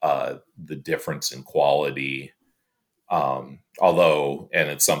see the difference in quality. Although, and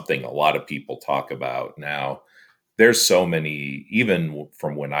it's something a lot of people talk about now, there's so many, even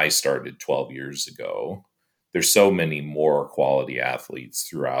from when I started 12 years ago, there's so many more quality athletes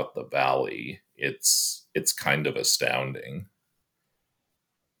throughout the valley. It's kind of astounding.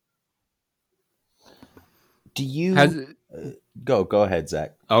 Do Has you go ahead,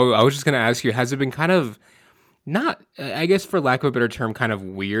 Zach? Oh, I was just gonna ask you, has it been kind of not, I guess, for lack of a better term, kind of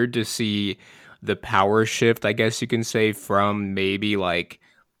weird to see the power shift, I guess you can say, from maybe like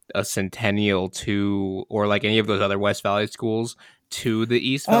a Centennial to, or like any of those other West Valley schools to the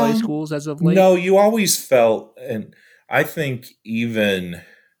East Valley Um, schools as of late? no, you always felt, and I think even,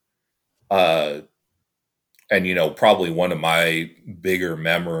 uh, and probably one of my bigger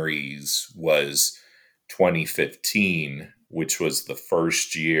memories was 2015, which was the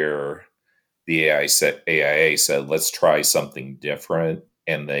first year the AIA said, let's try something different.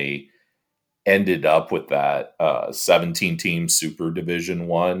 And they ended up with that 17 team Super Division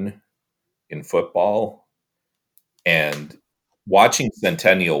One in football. And watching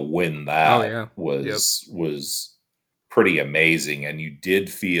Centennial win Oh that yeah. Yep. was pretty amazing. And you did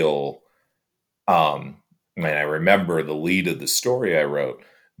feel, and I remember the lead of the story I wrote.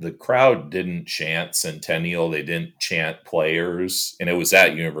 The crowd didn't chant Centennial; they didn't chant players, and it was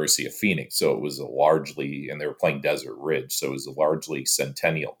at University of Phoenix, so it was a largely, and they were playing Desert Ridge, so it was a largely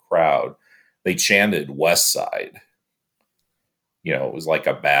Centennial crowd. They chanted West Side. It was like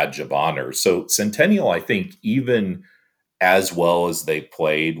a badge of honor. So Centennial, I think, even as well as they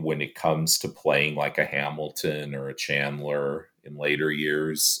played when it comes to playing like a Hamilton or a Chandler in later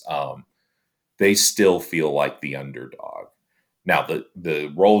years, they still feel like the underdog. Now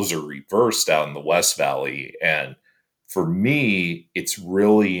the roles are reversed out in the West Valley, and for me, it's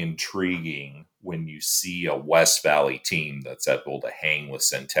really intriguing when you see a West Valley team that's able to hang with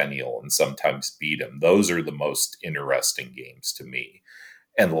Centennial and sometimes beat them. Those are the most interesting games to me.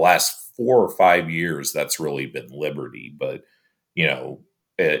 And the last 4 or 5 years, that's really been Liberty. But you know,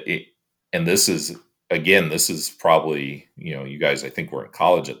 it and this is again, this is probably you guys I think were in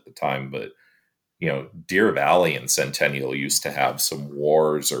college at the time, but Deer Valley and Centennial used to have some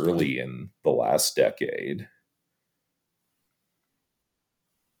wars early in the last decade.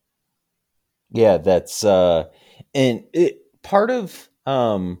 Yeah, that's and part of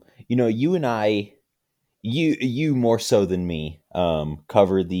you and I, you more so than me,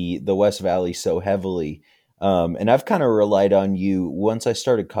 cover the West Valley so heavily, and I've kind of relied on you once I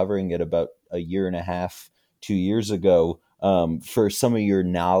started covering it about a year and a half, 2 years ago, for some of your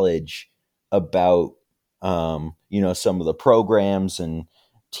knowledge about some of the programs and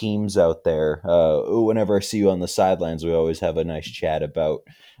teams out there. Whenever I see you on the sidelines, we always have a nice chat about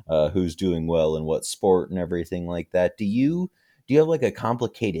who's doing well in what sport and everything like that. Do you have like a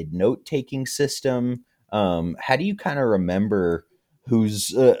complicated note taking system? How do you kind of remember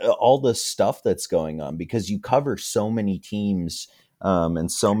who's all the stuff that's going on because you cover so many teams and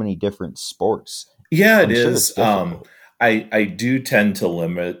so many different sports? Yeah, it I'm sure it's is. difficult. I do tend to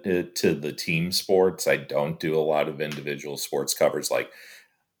limit it to the team sports. I don't do a lot of individual sports covers. Like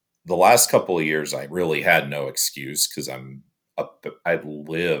the last couple of years, I really had no excuse because I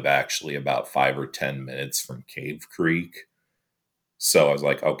live actually about 5 or 10 minutes from Cave Creek. So I was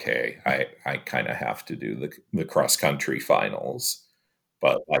like, okay, I kind of have to do the cross country finals,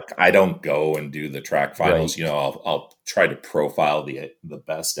 but like I don't go and do the track finals. Right. I'll try to profile the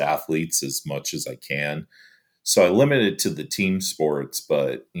best athletes as much as I can. So I limit it to the team sports,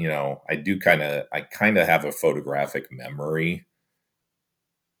 but I kind of have a photographic memory,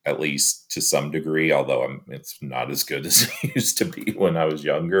 at least to some degree, although it's not as good as it used to be when I was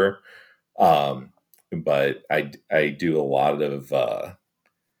younger. But I do a lot of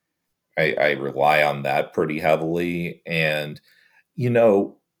I rely on that pretty heavily, and you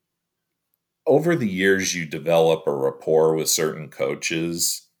know over the years you develop a rapport with certain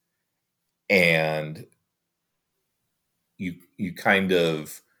coaches, and you kind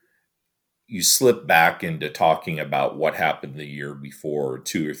of you slip back into talking about what happened the year before,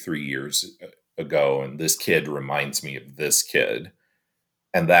 2 or 3 years ago, and this kid reminds me of this kid,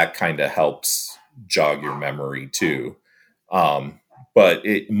 and that kind of helps jog your memory too. But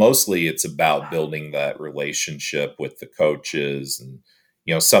mostly it's about building that relationship with the coaches, and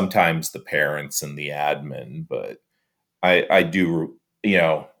sometimes the parents and the admin. But I do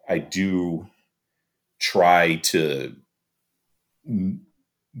I do try to,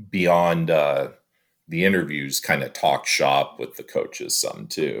 beyond the interviews, kind of talk shop with the coaches some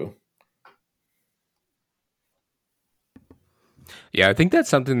too. Yeah, I think that's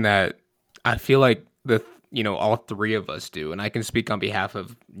something that I feel like all three of us do, and I can speak on behalf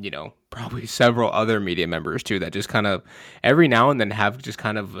of probably several other media members too that just kind of every now and then have just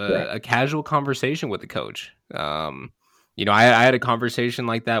kind of Right. a casual conversation with the coach. I had a conversation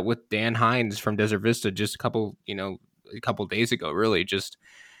like that with Dan Hines from Desert Vista just a couple days ago. Really, just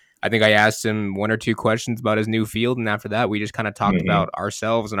I think I asked him one or two questions about his new field, and after that, we just kind of talked Mm-hmm. about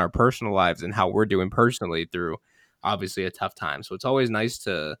ourselves and our personal lives and how we're doing personally through obviously a tough time. So it's always nice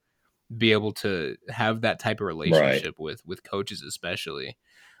to be able to have that type of Right. relationship with coaches, especially.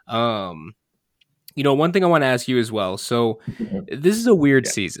 Um, one thing I want to ask you as well. So this is a weird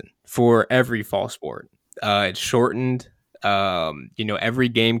Yeah. season for every fall sport. It's shortened. Every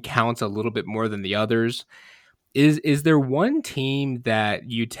game counts a little bit more than the others. Is there one team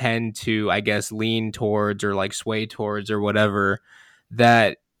that you tend to, I guess, lean towards or like sway towards or whatever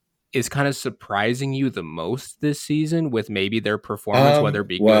that is kind of surprising you the most this season with maybe their performance, whether it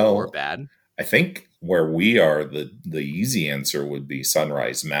be good or Well, bad? I think where we are, the easy answer would be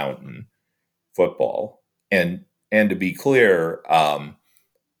Sunrise Mountain football. And to be clear,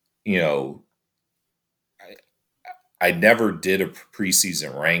 you know, I never did a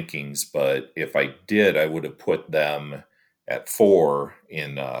preseason rankings, but if I did, I would have put them at 4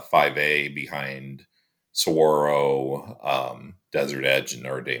 in 5A behind Saguaro, Desert Edge, and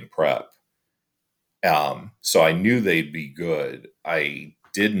Notre Dame Prep. So I knew they'd be good. I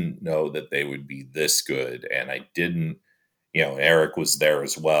didn't know that they would be this good, and I didn't. Eric was there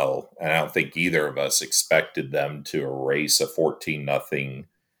as well, and I don't think either of us expected them to erase a 14-0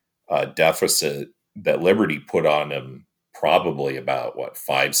 deficit that Liberty put on them probably about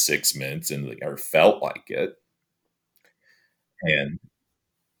 5-6 minutes in, or felt like it. And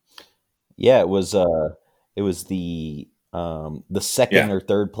Yeah, it was the second yeah, or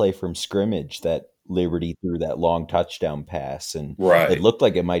third play from scrimmage that Liberty threw that long touchdown pass, and it right. looked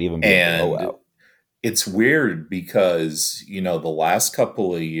like it might even be a And blowout. it's weird because, the last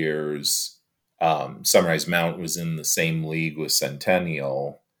couple of years, Sunrise Mountain was in the same league with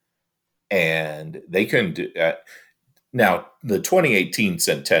Centennial, and they couldn't do that. Now, the 2018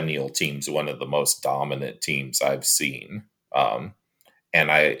 Centennial team's one of the most dominant teams I've seen. And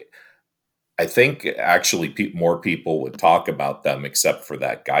I think actually more people would talk about them except for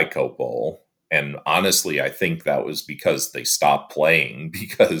that Geico Bowl. And honestly, I think that was because they stopped playing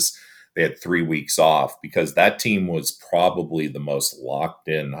because they had 3 weeks off, because that team was probably the most locked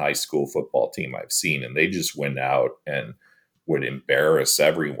in high school football team I've seen. And they just went out and would embarrass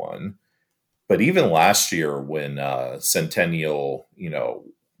everyone. But even last year when Centennial,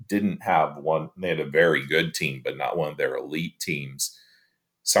 didn't have one, they had a very good team, but not one of their elite teams.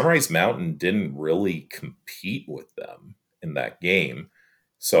 Sunrise Mountain didn't really compete with them in that game.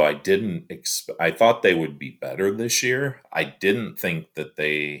 So I didn't I thought they would be better this year. I didn't think that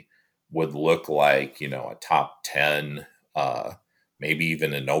they would look like, a top 10, maybe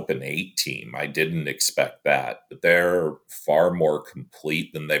even an open 8 team. I didn't expect that. But they're far more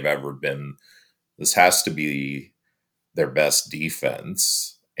complete than they've ever been. This has to be their best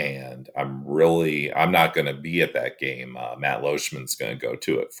defense. And I'm not going to be at that game. Matt Loschman's going to go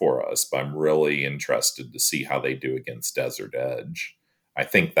to it for us, but I'm really interested to see how they do against Desert Edge. I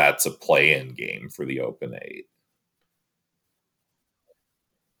think that's a play-in game for the Open 8.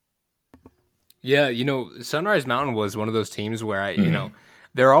 Yeah, Sunrise Mountain was one of those teams where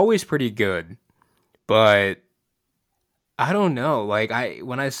they're always pretty good, but I don't know. Like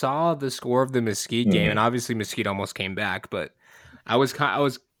when I saw the score of the Mesquite game, and obviously Mesquite almost came back, but I was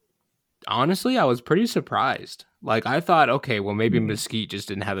honestly, I was pretty surprised. Like I thought, okay, well maybe Mesquite just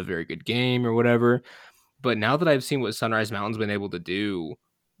didn't have a very good game or whatever. But now that I've seen what Sunrise Mountain's been able to do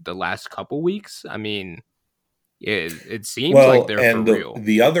the last couple weeks, I mean, it seems like they're for real.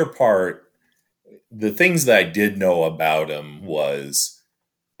 The other part, the things that I did know about them was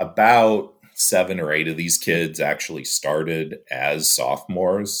about 7 or 8 of these kids actually started as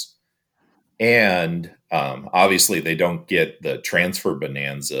sophomores. And obviously they don't get the transfer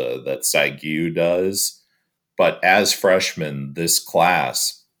bonanza that SAGU does. But as freshmen, this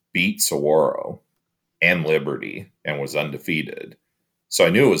class beat Saguaro and Liberty and was undefeated. So I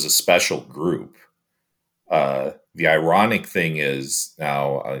knew it was a special group. The ironic thing is,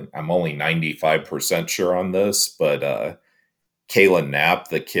 now I'm only 95% sure on this, but Kalen Knapp,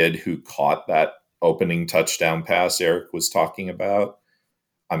 the kid who caught that opening touchdown pass Eric was talking about,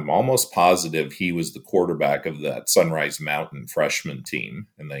 I'm almost positive he was the quarterback of that Sunrise Mountain freshman team,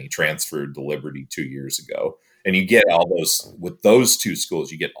 and then he transferred to Liberty 2 years ago. And you get all those, with those two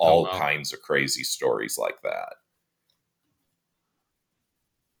schools, you get all kinds of crazy stories like that.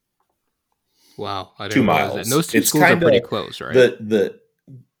 Wow, I didn't 2 realize miles. that. And those two schools are pretty close, right?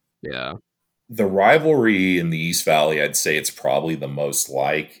 The rivalry in the East Valley, I'd say it's probably the most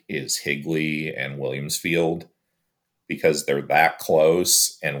like, is Higley and Williamsfield, because they're that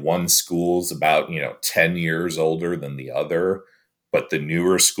close, and one school's about 10 years older than the other, but the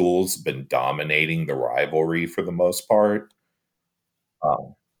newer school's been dominating the rivalry for the most part.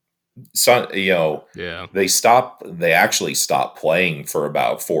 They actually stopped playing for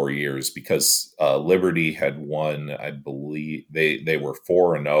about 4 years because Liberty had won, I believe they were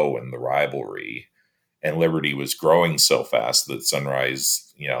 4-0 in the rivalry, and Liberty was growing so fast that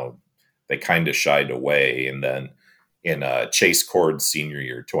Sunrise, they kind of shied away. And then in Chase Cord's senior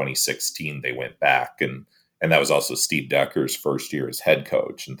year, 2016, they went back, and that was also Steve Decker's first year as head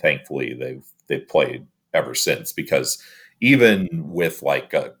coach. And thankfully they've played ever since, because even with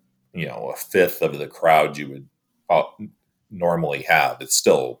like a fifth of the crowd you would normally have, it's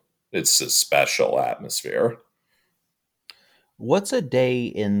a special atmosphere. What's a day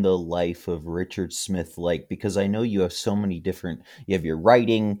in the life of Richard Smith like? Because I know you have so many different, you have your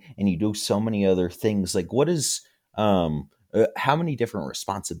writing and you do so many other things. Like what is, how many different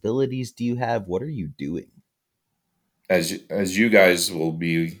responsibilities do you have? What are you doing? As you guys will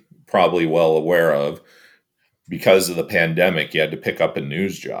be probably well aware of, because of the pandemic, you had to pick up a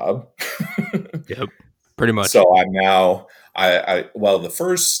news job. Yep, pretty much. So I'm now, the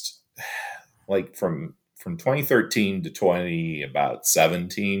first, like from 2013 to about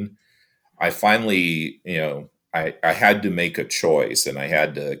 17, I finally, I had to make a choice, and I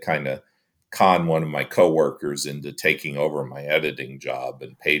had to kind of con one of my coworkers into taking over my editing job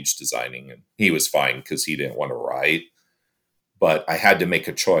and page designing. And he was fine because he didn't want to write. But I had to make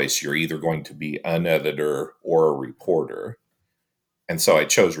a choice. You're either going to be an editor or a reporter. And so I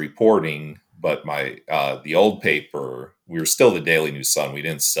chose reporting, but the old paper, we were still the Daily News Sun. We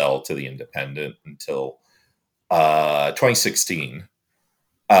didn't sell to the Independent until 2016.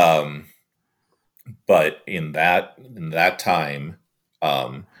 But in that time,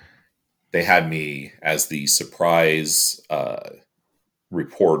 they had me as the surprise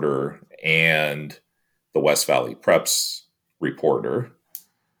reporter and the West Valley Preps reporter.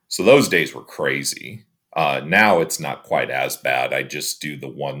 So those days were crazy. Now it's not quite as bad. I just do the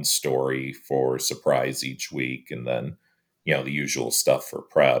one story for surprise each week, and then the usual stuff for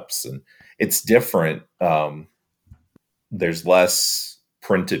preps. And it's different. There's less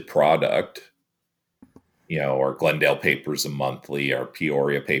printed product. Our Glendale paper's a monthly, our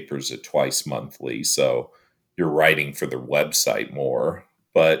Peoria paper's a twice monthly. So you're writing for their website more.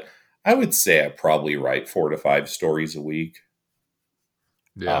 But I would say I probably write 4 to 5 stories a week.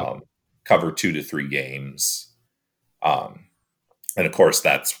 Yeah. Cover 2 to 3 games. And of course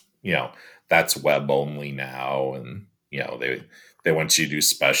that's web only now. And, they want you to do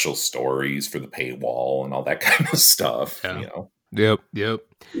special stories for the paywall and all that kind of stuff. Yeah. Yep.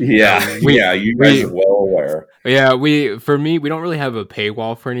 Yeah, you guys are well aware. Yeah, we don't really have a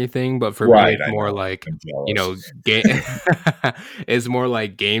paywall for anything, but for me, it's more like it's more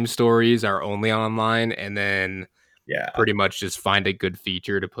like game stories are only online, and then pretty much just find a good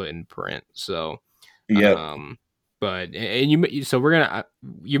feature to put in print. So but you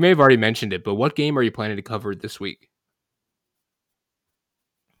may have already mentioned it, but what game are you planning to cover this week?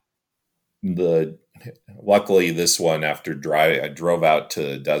 luckily this one I drove out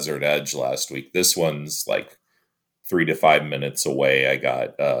to Desert Edge last week. This one's like 3 to 5 minutes away. I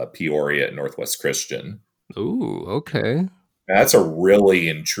got Peoria at Northwest Christian. Ooh, okay. That's a really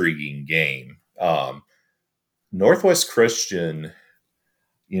intriguing game. Northwest Christian,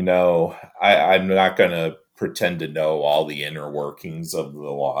 I'm not going to pretend to know all the inner workings of the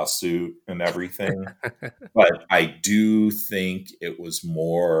lawsuit and everything, but I do think it was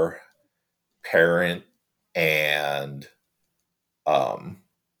more parent and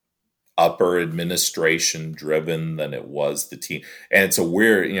upper administration driven than it was the team. And it's a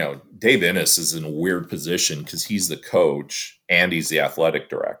weird, Dave Innes is in a weird position because he's the coach and he's the athletic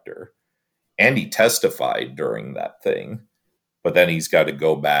director. And he testified during that thing. But then he's got to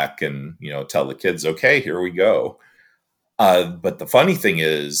go back and, tell the kids, okay, here we go. But the funny thing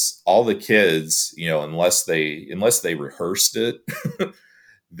is all the kids, unless they rehearsed it,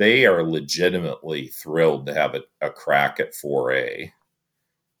 they are legitimately thrilled to have a crack at 4A.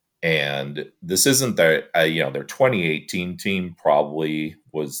 And this isn't their 2018 team probably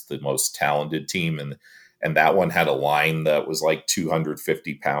was the most talented team. And that one had a line that was like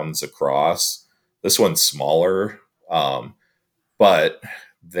 250 pounds across. This one's smaller. But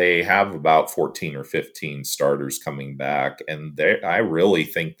they have about 14 or 15 starters coming back, and I really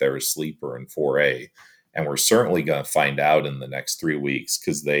think they're a sleeper in 4A, and we're certainly going to find out in the next 3 weeks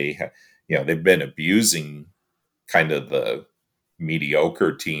because they've been abusing kind of the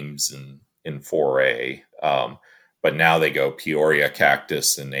mediocre teams in 4A, but now they go Peoria,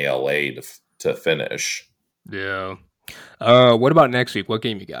 Cactus, and ALA to finish. Yeah. What about next week? What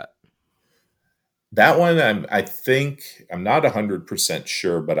game you got? That one, I think I'm not 100%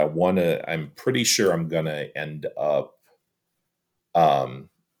 sure, but I'm pretty sure I'm going to end up, that'll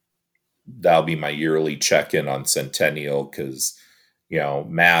be my yearly check-in on Centennial because,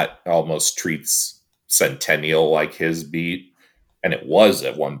 Matt almost treats Centennial like his beat. And it was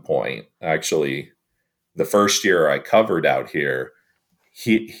at one point. Actually, the first year I covered out here,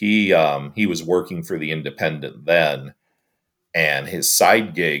 he was working for the Independent then. And his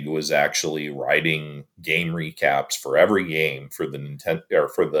side gig was actually writing game recaps for every game for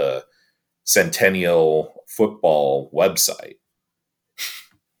the Centennial football website.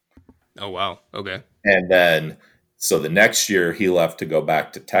 Oh, wow. Okay. And then, so the next year he left to go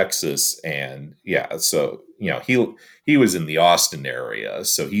back to Texas. And yeah, so, he was in the Austin area.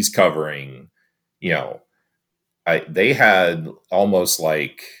 So he's covering, they had almost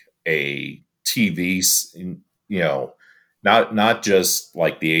like a TV, not just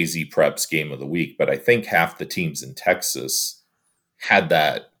like the AZ Preps game of the week, but I think half the teams in Texas had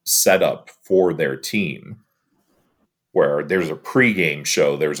that set up for their team where there's a pregame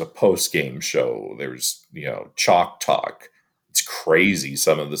show, there's a postgame show, there's, chalk talk. It's crazy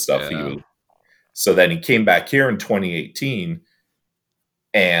some of the stuff he was. So then he came back here in 2018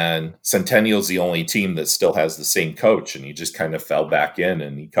 and Centennial's the only team that still has the same coach and he just kind of fell back in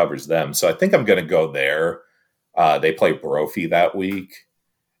and he covers them. So I think I'm going to go there. They play Brophy that week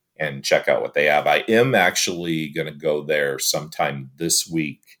and check out what they have. I am actually going to go there sometime this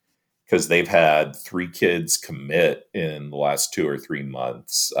week because they've had 3 kids commit in the last 2 or 3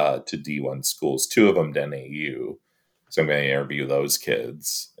 months to D1 schools, 2 of them to NAU. So I'm going to interview those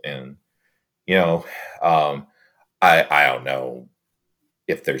kids. And, I don't know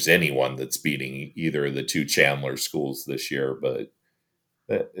if there's anyone that's beating either of the 2 Chandler schools this year, but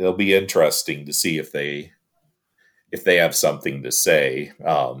it'll be interesting to see if they have something to say.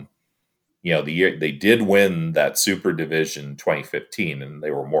 The year they did win that Super Division 2015 and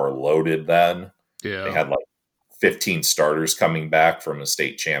they were more loaded then. Yeah. They had like 15 starters coming back from a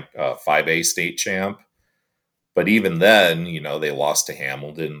state champ, 5A state champ. But even then, they lost to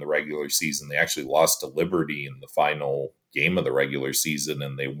Hamilton in the regular season. They actually lost to Liberty in the final game of the regular season,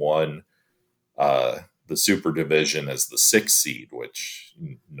 and they won the Super Division as the 6th seed, which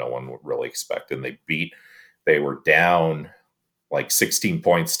no one would really expect. And they were down like 16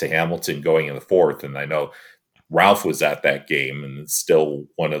 points to Hamilton going in the 4th. And I know Ralph was at that game, and it's still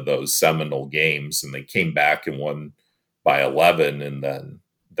one of those seminal games. And they came back and won by 11, and then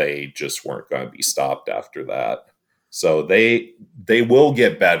they just weren't going to be stopped after that. So they will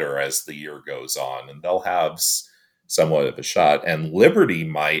get better as the year goes on, and they'll have somewhat of a shot. And Liberty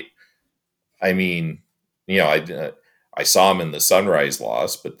might, I saw them in the Sunrise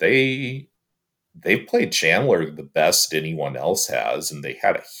loss, but they've played Chandler the best anyone else has, and they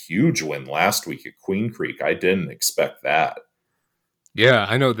had a huge win last week at Queen Creek. I didn't expect that. Yeah,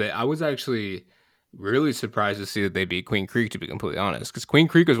 I know that. I was actually really surprised to see that they beat Queen Creek, to be completely honest, because Queen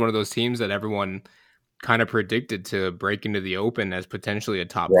Creek was one of those teams that everyone kind of predicted to break into the Open as potentially a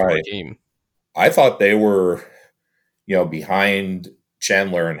top 4 team. I thought they were, behind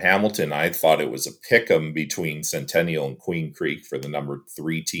Chandler and Hamilton. I thought it was a pick 'em between Centennial and Queen Creek for the number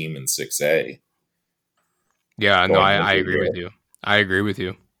 3 team in 6A. Yeah, no, Going I into agree with the you. I agree with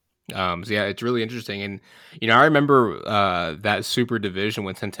you. So yeah, it's really interesting. And, I remember that super division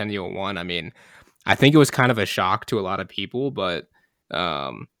when Centennial won. I mean, I think it was kind of a shock to a lot of people, but,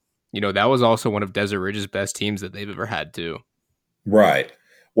 that was also one of Desert Ridge's best teams that they've ever had too. right.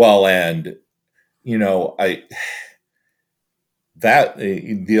 Well, and I that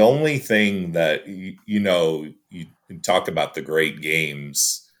the only thing that you talk about the great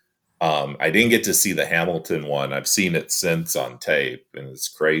games. I didn't get to see the Hamilton one. I've seen it since on tape, and it's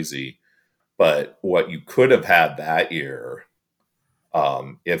crazy. But what you could have had that year,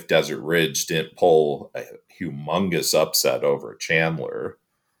 if Desert Ridge didn't pull a humongous upset over Chandler,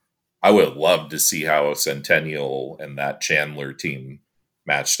 I would have loved to see how Centennial and that Chandler team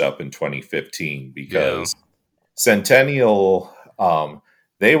matched up in 2015 because Centennial,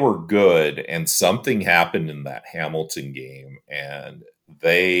 they were good, and something happened in that Hamilton game, and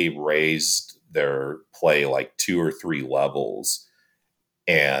they raised their play like 2 or 3 levels,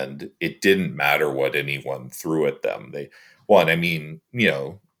 and it didn't matter what anyone threw at them. They won. I mean,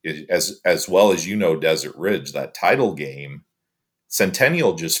 as well as Desert Ridge, that title game,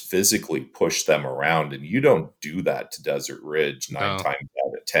 Centennial just physically pushed them around, and you don't do that to Desert Ridge 9 times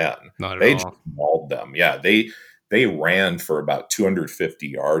out of 10. Not at They all. just mauled them. Yeah, they ran for about 250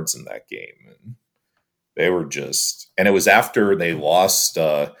 yards in that game, and they were and it was after they lost.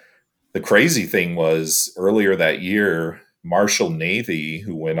 The crazy thing was earlier that year, Marshall Navy,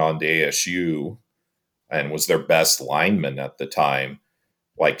 who went on to ASU and was their best lineman at the time,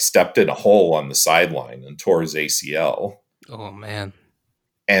 stepped in a hole on the sideline and tore his ACL. Oh man!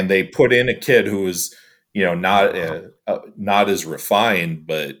 And they put in a kid who was, not as refined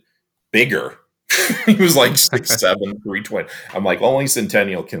but bigger. He was like 6'7", 320. I'm like, only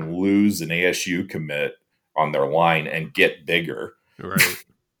Centennial can lose an ASU commit on their line and get bigger. Right.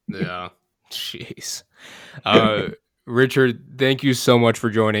 Yeah. Jeez. Richard, thank you so much for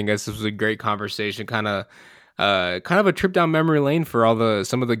joining us. This was a great conversation. Kind of a trip down memory lane for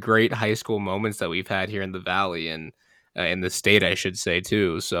some of the great high school moments that we've had here in the Valley and in the state, I should say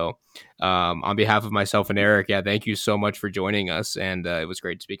too. So, on behalf of myself and Eric, yeah, thank you so much for joining us, and it was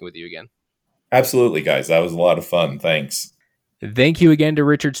great speaking with you again. Absolutely, guys. That was a lot of fun. Thanks. Thank you again to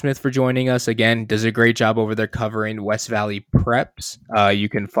Richard Smith for joining us. Again, does a great job over there covering West Valley Preps. You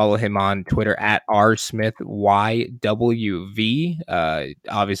can follow him on Twitter at rsmithywv.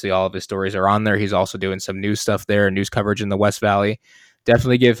 Obviously, all of his stories are on there. He's also doing some news stuff there, news coverage in the West Valley.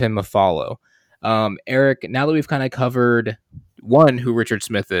 Definitely give him a follow. Eric, now that we've kind of covered, 1, who Richard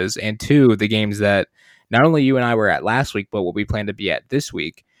Smith is, and 2, the games that not only you and I were at last week, but what we plan to be at this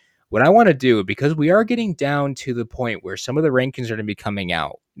week, what I want to do, because we are getting down to the point where some of the rankings are going to be coming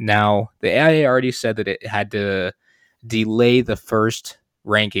out. Now, the AIA already said that it had to delay the first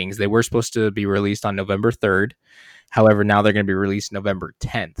rankings. They were supposed to be released on November 3rd. However, now they're going to be released November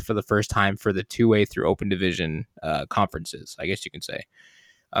 10th for the first time for the 2A through Open Division conferences, I guess you can say.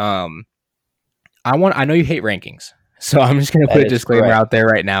 I know you hate rankings, so I'm just going to put a disclaimer out there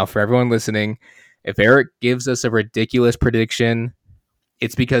right now for everyone listening. If Eric gives us a ridiculous prediction,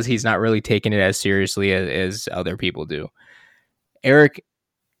 it's because he's not really taking it as seriously as other people do. Eric,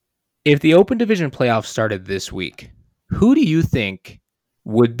 if the Open Division playoffs started this week, who do you think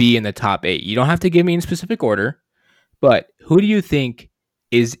would be in the top 8? You don't have to give me in specific order, but who do you think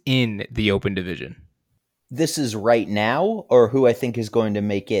is in the Open Division? This is right now, or who I think is going to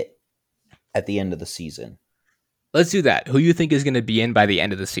make it at the end of the season? Let's do that. Who you think is going to be in by the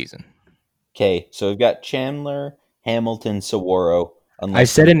end of the season? Okay, so we've got Chandler, Hamilton, Saguaro. I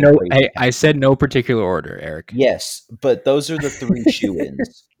said no particular order, Eric. Yes, but those are the 3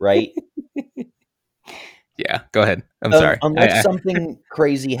 shoe-ins, right? Yeah, go ahead. I'm sorry. Unless something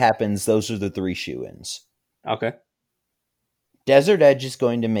crazy happens, those are the 3 shoe-ins. Okay. Desert Edge is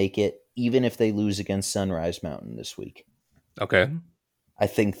going to make it, even if they lose against Sunrise Mountain this week. Okay. I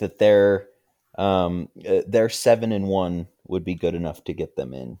think that their 7-1 would be good enough to get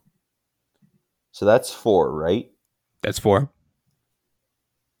them in. So that's 4, right? That's 4.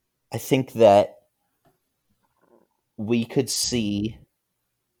 I think that we could see,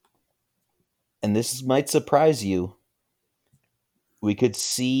 and this might surprise you, we could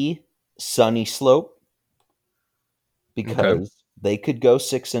see Sunny Slope because they could go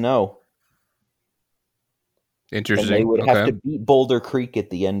 6-0. Interesting. And they would have to beat Boulder Creek at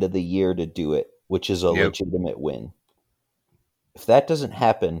the end of the year to do it, which is a legitimate win. If that doesn't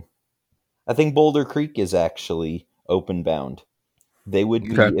happen, I think Boulder Creek is actually open bound. They would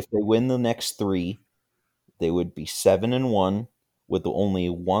be, Okay. if they win the next three, they would be 7-1 with only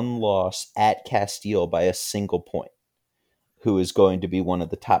one loss at Castile by a single point, who is going to be one of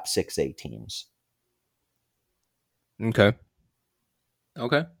the top 6A teams. Okay.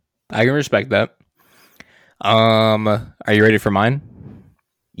 Okay. I can respect that. Are you ready for mine?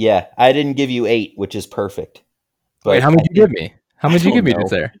 Yeah, I didn't give you 8, which is perfect. But Wait, how many did you give me? How I many did you don't give me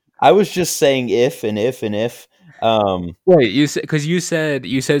just know. there? I was just saying if and if and if. Wait, you said because you said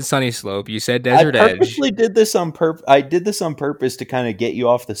Sunny Slope, you said I Desert Edge. purposely did this on purpose. I did this on purpose to kind of get you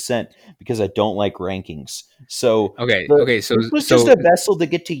off the scent because I don't like rankings. So Okay, okay, this was just a vessel to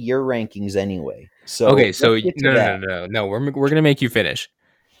get to your rankings anyway. So let's get to that. no. We're gonna make you finish.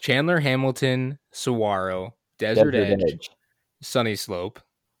 Chandler Hamilton, Saguaro, Desert Desert Edge, Edge Sunny Slope,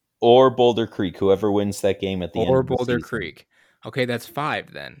 or Boulder Creek, whoever wins that game at the end or of the Boulder season. Creek. Okay, that's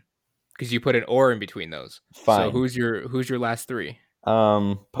 5 then, because you put an or in between those. Fine. So who's your last 3?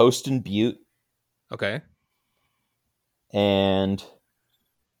 Post and Butte. Okay. And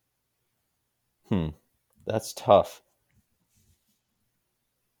that's tough.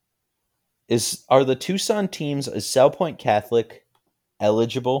 Are the Tucson teams, is South Point Catholic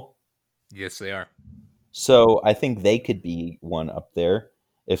eligible? Yes, they are. So I think they could be one up there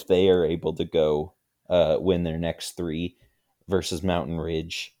if they are able to go win their next 3 versus Mountain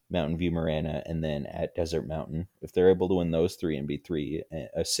Ridge, Mountain View Marana, and then at Desert Mountain. If they're able to win those 3 and be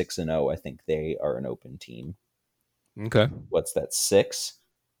 6-0, I think they are an open team. Okay. What's that, 6?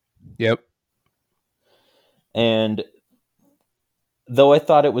 Yep. And though I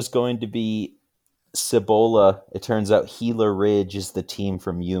thought it was going to be Cibola, it turns out Gila Ridge is the team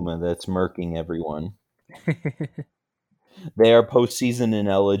from Yuma that's murking everyone. They are postseason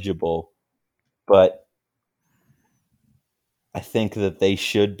ineligible, but I think that they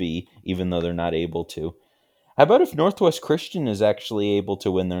should be, even though they're not able to. How about if Northwest Christian is actually able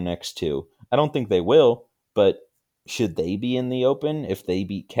to win their next 2? I don't think they will, but should they be in the open if they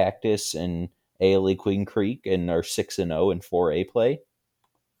beat Cactus and ALE Queen Creek and are 6-0 in 4A play?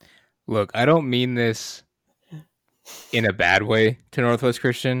 Look, I don't mean this in a bad way to Northwest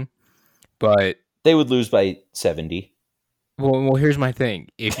Christian, but they would lose by 70. Well, here's my thing.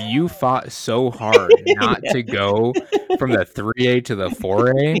 If you fought so hard not to go from the 3A to the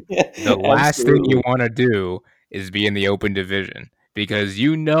 4A, the last thing you want to do is be in the open division, because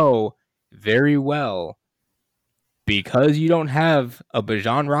you know very well, because you don't have a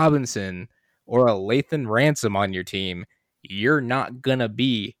Bajan Robinson or a Lathan Ransom on your team, you're not going to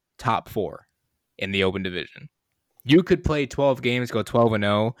be top 4 in the open division. You could play 12 games, go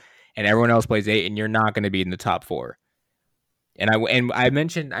 12-0, and everyone else plays 8, and you're not going to be in the top 4. And I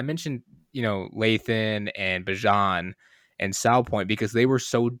mentioned Lathan and Bajan and South Point because they were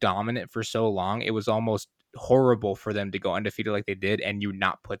so dominant for so long. It was almost horrible for them to go undefeated like they did and you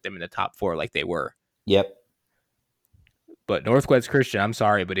not put them in the top 4 like they were. Yep. But Northwest Christian, I'm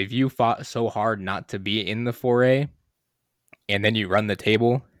sorry, but if you fought so hard not to be in the 4A and then you run the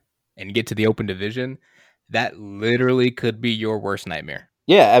table and get to the open division, that literally could be your worst nightmare.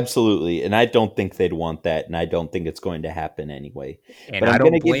 Yeah, absolutely. And I don't think they'd want that, and I don't think it's going to happen anyway. And I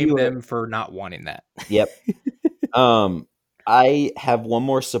don't blame them for not wanting that. Yep. I have one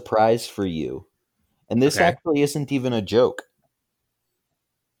more surprise for you. And this actually isn't even a joke.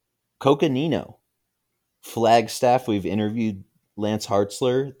 Coconino. Flagstaff, we've interviewed Lance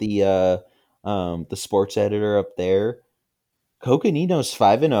Hartzler, the sports editor up there. Coconino's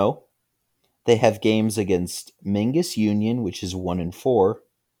 5-0. They have games against Mingus Union, which is 1-4,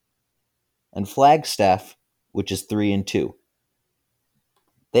 and Flagstaff, which is 3-2.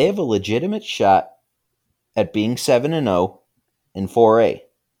 They have a legitimate shot at being 7-0 in 4A.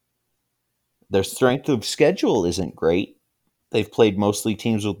 Their strength of schedule isn't great. They've played mostly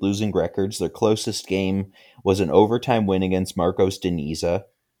teams with losing records. Their closest game was an overtime win against Marcos de Niza.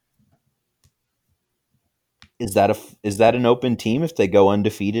 Is that an open team if they go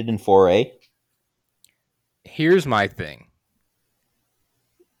undefeated in 4A? Here's my thing.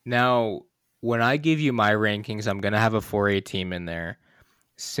 Now, when I give you my rankings, I'm going to have a 4A team in there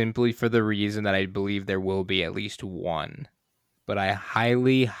simply for the reason that I believe there will be at least one. But I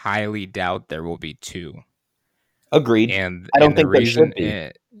highly, highly doubt there will be 2. Agreed. And I don't think there should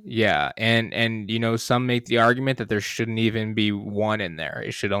be. Yeah, and some make the argument that there shouldn't even be 1 in there.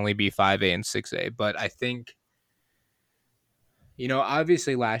 It should only be 5A and 6A. But I think,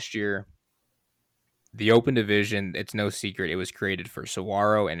 obviously last year, the open division, it's no secret, it was created for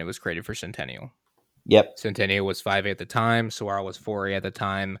Saguaro and it was created for Centennial. Yep. Centennial was 5A at the time. Saguaro was 4A at the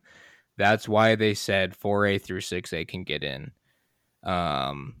time. That's why they said 4A through 6A can get in.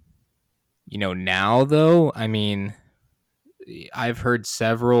 Now, though, I mean, I've heard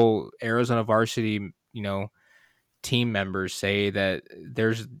several Arizona varsity, team members say that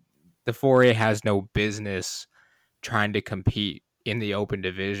the 4A has no business trying to compete in the open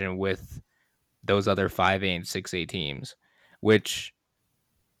division with those other 5A and 6A teams, which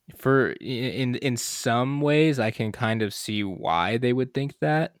for in some ways I can kind of see why they would think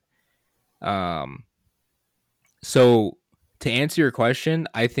that. So to answer your question,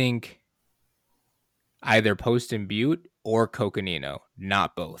 I think either Poston Butte or Coconino,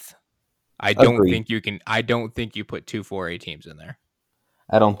 not both. I don't Agreed. think you can. I don't think you put two 4A teams in there.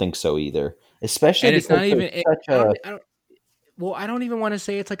 I don't think so either, especially And it's because not there's even. such a Well, I don't even want to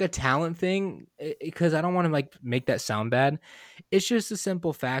say it's like a talent thing because I don't want to like make that sound bad. It's just a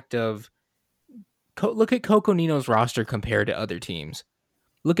simple fact of look at Coconino's roster compared to other teams.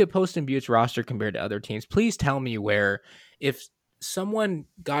 Look at Poston Butte's roster compared to other teams. Please tell me where, if someone,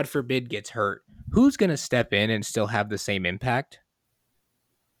 God forbid, gets hurt, who's going to step in and still have the same impact?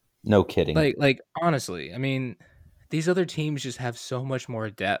 no kidding. Like honestly, I mean, these other teams just have so much more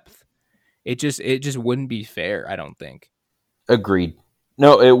depth. It just wouldn't be fair, I don't think. Agreed.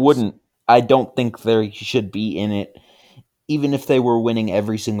 No, it wouldn't. I don't think they should be in it, even if they were winning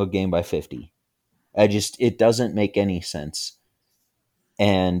every single game by 50. It doesn't make any sense.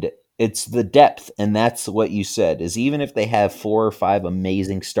 And it's the depth, and that's what you said, is even if they have 4 or 5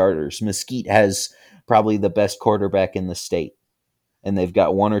 amazing starters, Mesquite has probably the best quarterback in the state, and they've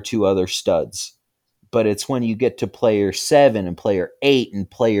got 1 or 2 other studs. But it's when you get to player 7 and player 8 and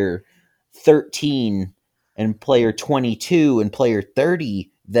player 13 and player 22 and player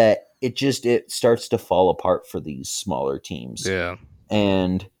 30 that it starts to fall apart for these smaller teams. Yeah.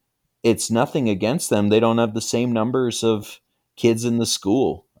 And it's nothing against them. They don't have the same numbers of kids in the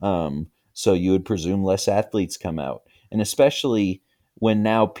school. So you would presume less athletes come out. And especially when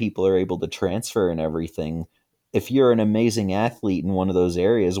now people are able to transfer and everything, if you're an amazing athlete in one of those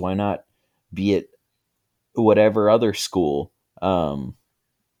areas, why not be at whatever other school? I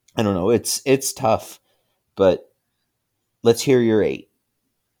don't know. It's tough, but let's hear your 8.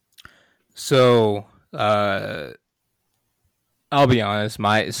 So, I'll be honest.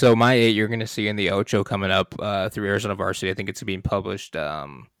 My 8 you're going to see in the Ocho coming up through Arizona Varsity. I think it's being published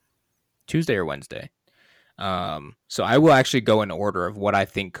Tuesday or Wednesday. So I will actually go in order of what I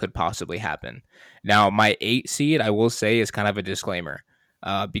think could possibly happen. Now, my 8 seed, I will say, is kind of a disclaimer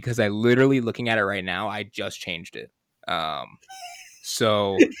because I literally, looking at it right now, I just changed it.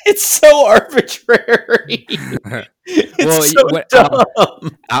 So it's so arbitrary. Well, so dumb.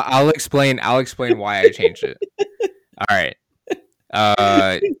 I'll explain why I changed it. All right.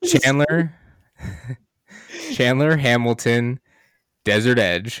 Chandler, Hamilton, Desert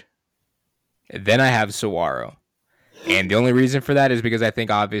Edge. Then I have Saguaro. And the only reason for that is because I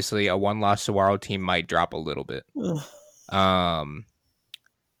think obviously a 1-loss Saguaro team might drop a little bit.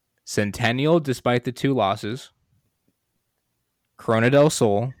 Centennial, despite the 2 losses. Corona del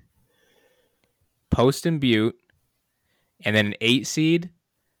Sol. Poston Butte. And then an 8 seed.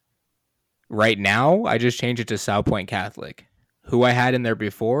 Right now, I just changed it to South Point Catholic. Who I had in there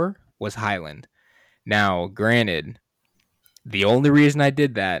before was Highland. Now, granted, the only reason I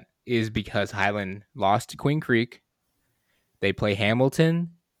did that is because Highland lost to Queen Creek. They play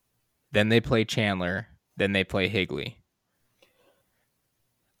Hamilton, then they play Chandler, then they play Higley.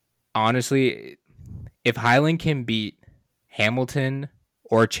 Honestly, if Highland can beat Hamilton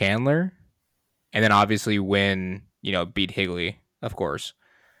or Chandler, and then obviously beat Higley, of course,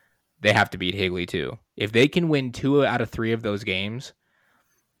 they have to beat Higley too. If they can win 2 out of 3 of those games,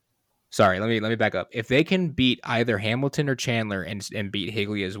 sorry, let me back up. If they can beat either Hamilton or Chandler and beat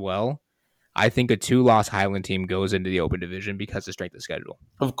Higley as well, I think a 2-loss Highland team goes into the open division because of strength of schedule.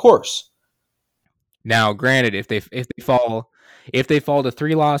 Of course. Now, granted, if they fall to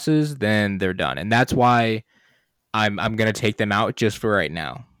 3 losses, then they're done, and that's why I'm gonna take them out just for right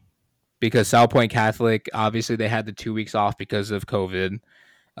now, because South Point Catholic, obviously they had the 2 weeks off because of COVID,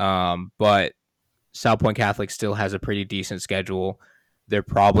 but South Point Catholic still has a pretty decent schedule. They're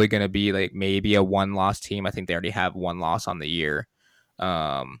probably going to be like maybe a 1-loss team. I think they already have 1 loss on the year.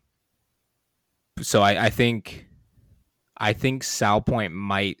 So I think South Point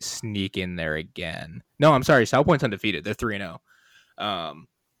might sneak in there again. No, I'm sorry. South Point's undefeated. They're 3-0.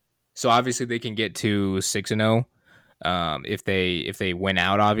 So obviously they can get to 6-0 if they win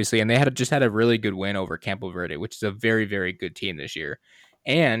out, obviously. And they just had a really good win over Campo Verde, which is a very, very good team this year.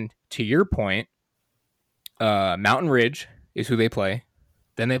 And to your point, Mountain Ridge is who they play.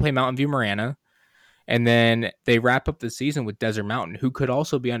 Then they play Mountain View Marana. And then they wrap up the season with Desert Mountain, who could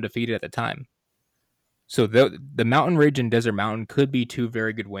also be undefeated at the time. So the Mountain Ridge and Desert Mountain could be two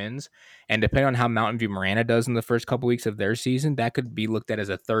very good wins, and depending on how Mountain View Marana does in the first couple weeks of their season, that could be looked at as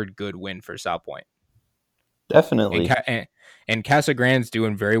a third good win for South Point. And Definitely. and Casa Grande's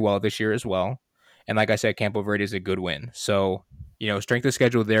doing very well this year as well. And like I said, Campo Verde is a good win. So strength of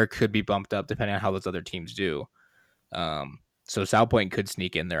schedule there could be bumped up depending on how those other teams do. So South Point could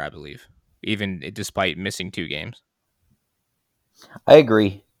sneak in there, I believe, even despite missing 2 games. I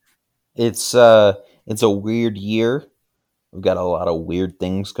agree. It's a weird year. We've got a lot of weird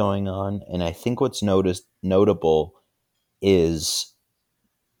things going on, and I think what's notable is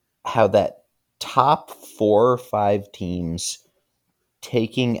how that top 4 or 5 teams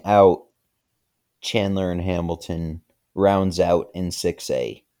taking out Chandler and Hamilton rounds out in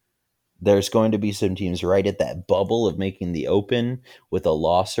 6A. There's going to be some teams right at that bubble of making the Open with a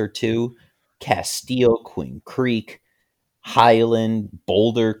loss or two. Castile, Queen Creek, Highland,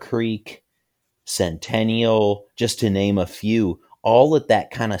 Boulder Creek, Centennial, just to name a few, all at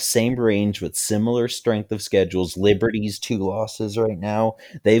that kind of same range with similar strength of schedules. Liberty's 2 losses right now.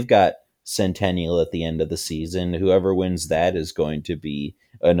 They've got Centennial at the end of the season. Whoever wins that is going to be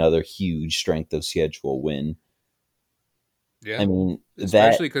another huge strength of schedule win. Yeah, I mean,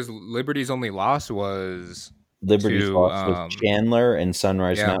 especially because Liberty's only loss was Chandler and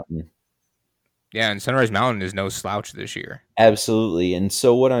Sunrise Mountain. Yeah, and Sunrise Mountain is no slouch this year. Absolutely. And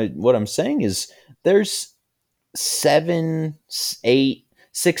so what I'm saying is there's 6, 7, 8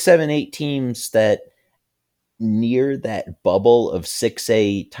 teams that near that bubble of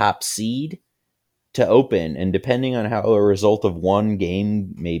 6A top seed to Open, and depending on how a result of one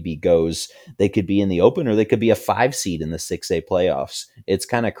game maybe goes, they could be in the Open or they could be a 5 seed in the 6A playoffs. It's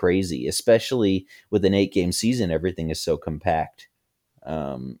kind of crazy, especially with an 8-game season. Everything is so compact.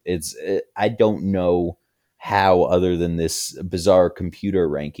 I don't know how, other than this bizarre computer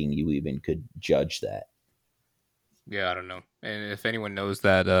ranking, you even could judge that. Yeah, I don't know. And if anyone knows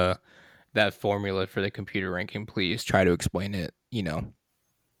that that formula for the computer ranking, please try to explain it,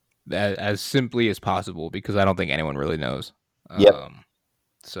 as simply as possible, because I don't think anyone really knows. Yep.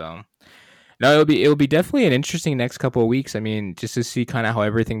 So no, it'll be definitely an interesting next couple of weeks. I mean, just to see kind of how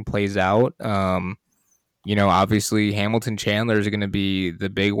everything plays out. Obviously Hamilton Chandler is going to be the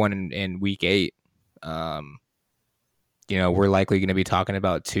big one in week 8. We're likely going to be talking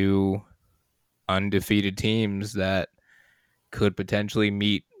about 2 undefeated teams that could potentially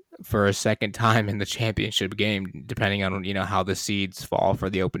meet for a second time in the championship game, depending on how the seeds fall for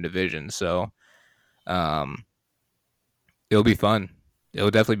the Open division. So it'll be fun.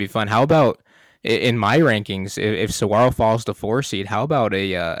 It'll definitely be fun. How about in my rankings, if Saguaro falls to 4 seed, how about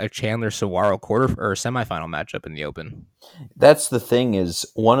a Chandler Saguaro quarter or semifinal matchup in the Open? That's the thing, is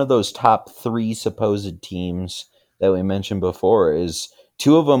one of those top 3 supposed teams that we mentioned before is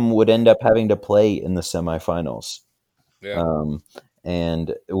 2 of them would end up having to play in the semifinals. Yeah.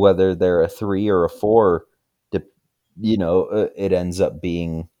 And whether they're a 3 or a 4, it ends up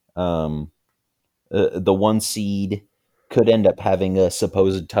being the 1 seed could end up having a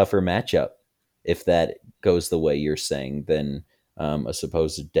supposed tougher matchup, if that goes the way you're saying, than a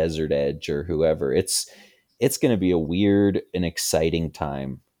supposed Desert Edge or whoever. It's going to be a weird and exciting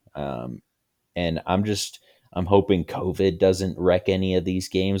time. And I'm hoping COVID doesn't wreck any of these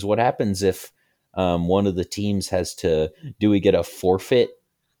games. What happens if one of the teams has to, do we get a forfeit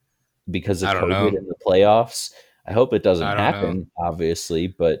because of COVID in the playoffs? I hope it doesn't happen, obviously,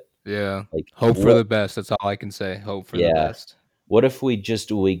 but yeah, hope for the best. That's all I can say. Hope for the best. What if we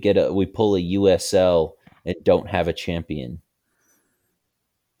pull a USL and don't have a champion?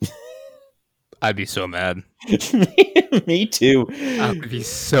 I'd be so mad. Me too. I would be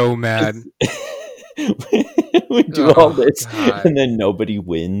so mad. We do all this, God. And then nobody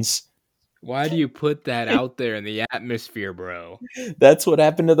wins. Why do you put that out there in the atmosphere, bro? That's what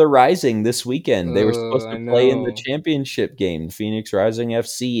happened to the Rising this weekend. They were supposed to play in the championship game. Phoenix Rising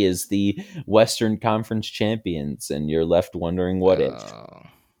FC is the Western Conference champions, and you're left wondering what if.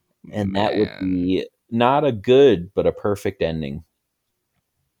 And that would be not a good, but a perfect ending.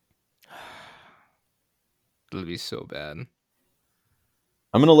 It'll be so bad.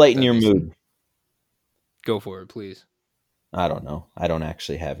 I'm going to lighten your mood. Go for it, please. I don't know. I don't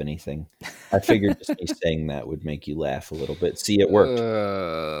actually have anything. I figured just me saying that would make you laugh a little bit. See, it worked.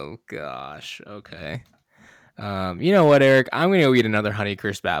 Oh, gosh. Okay. You know what, Eric? I'm going to go eat another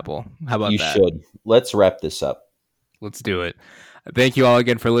Honeycrisp apple. How about that? You should. Let's wrap this up. Let's do it. Thank you all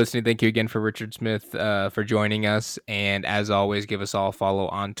again for listening. Thank you again for Richard Smith for joining us. And as always, give us all a follow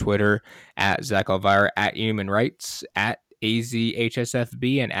on Twitter at Zach Elvira, at Human Rights, at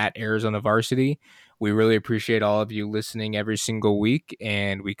AZHSFB, and at Arizona Varsity. We really appreciate all of you listening every single week,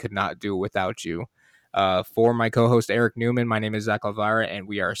 and we could not do it without you. For my co-host Eric Newman, my name is Zach Elvira, and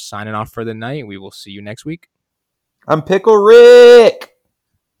we are signing off for the night. We will see you next week. I'm Pickle Rick.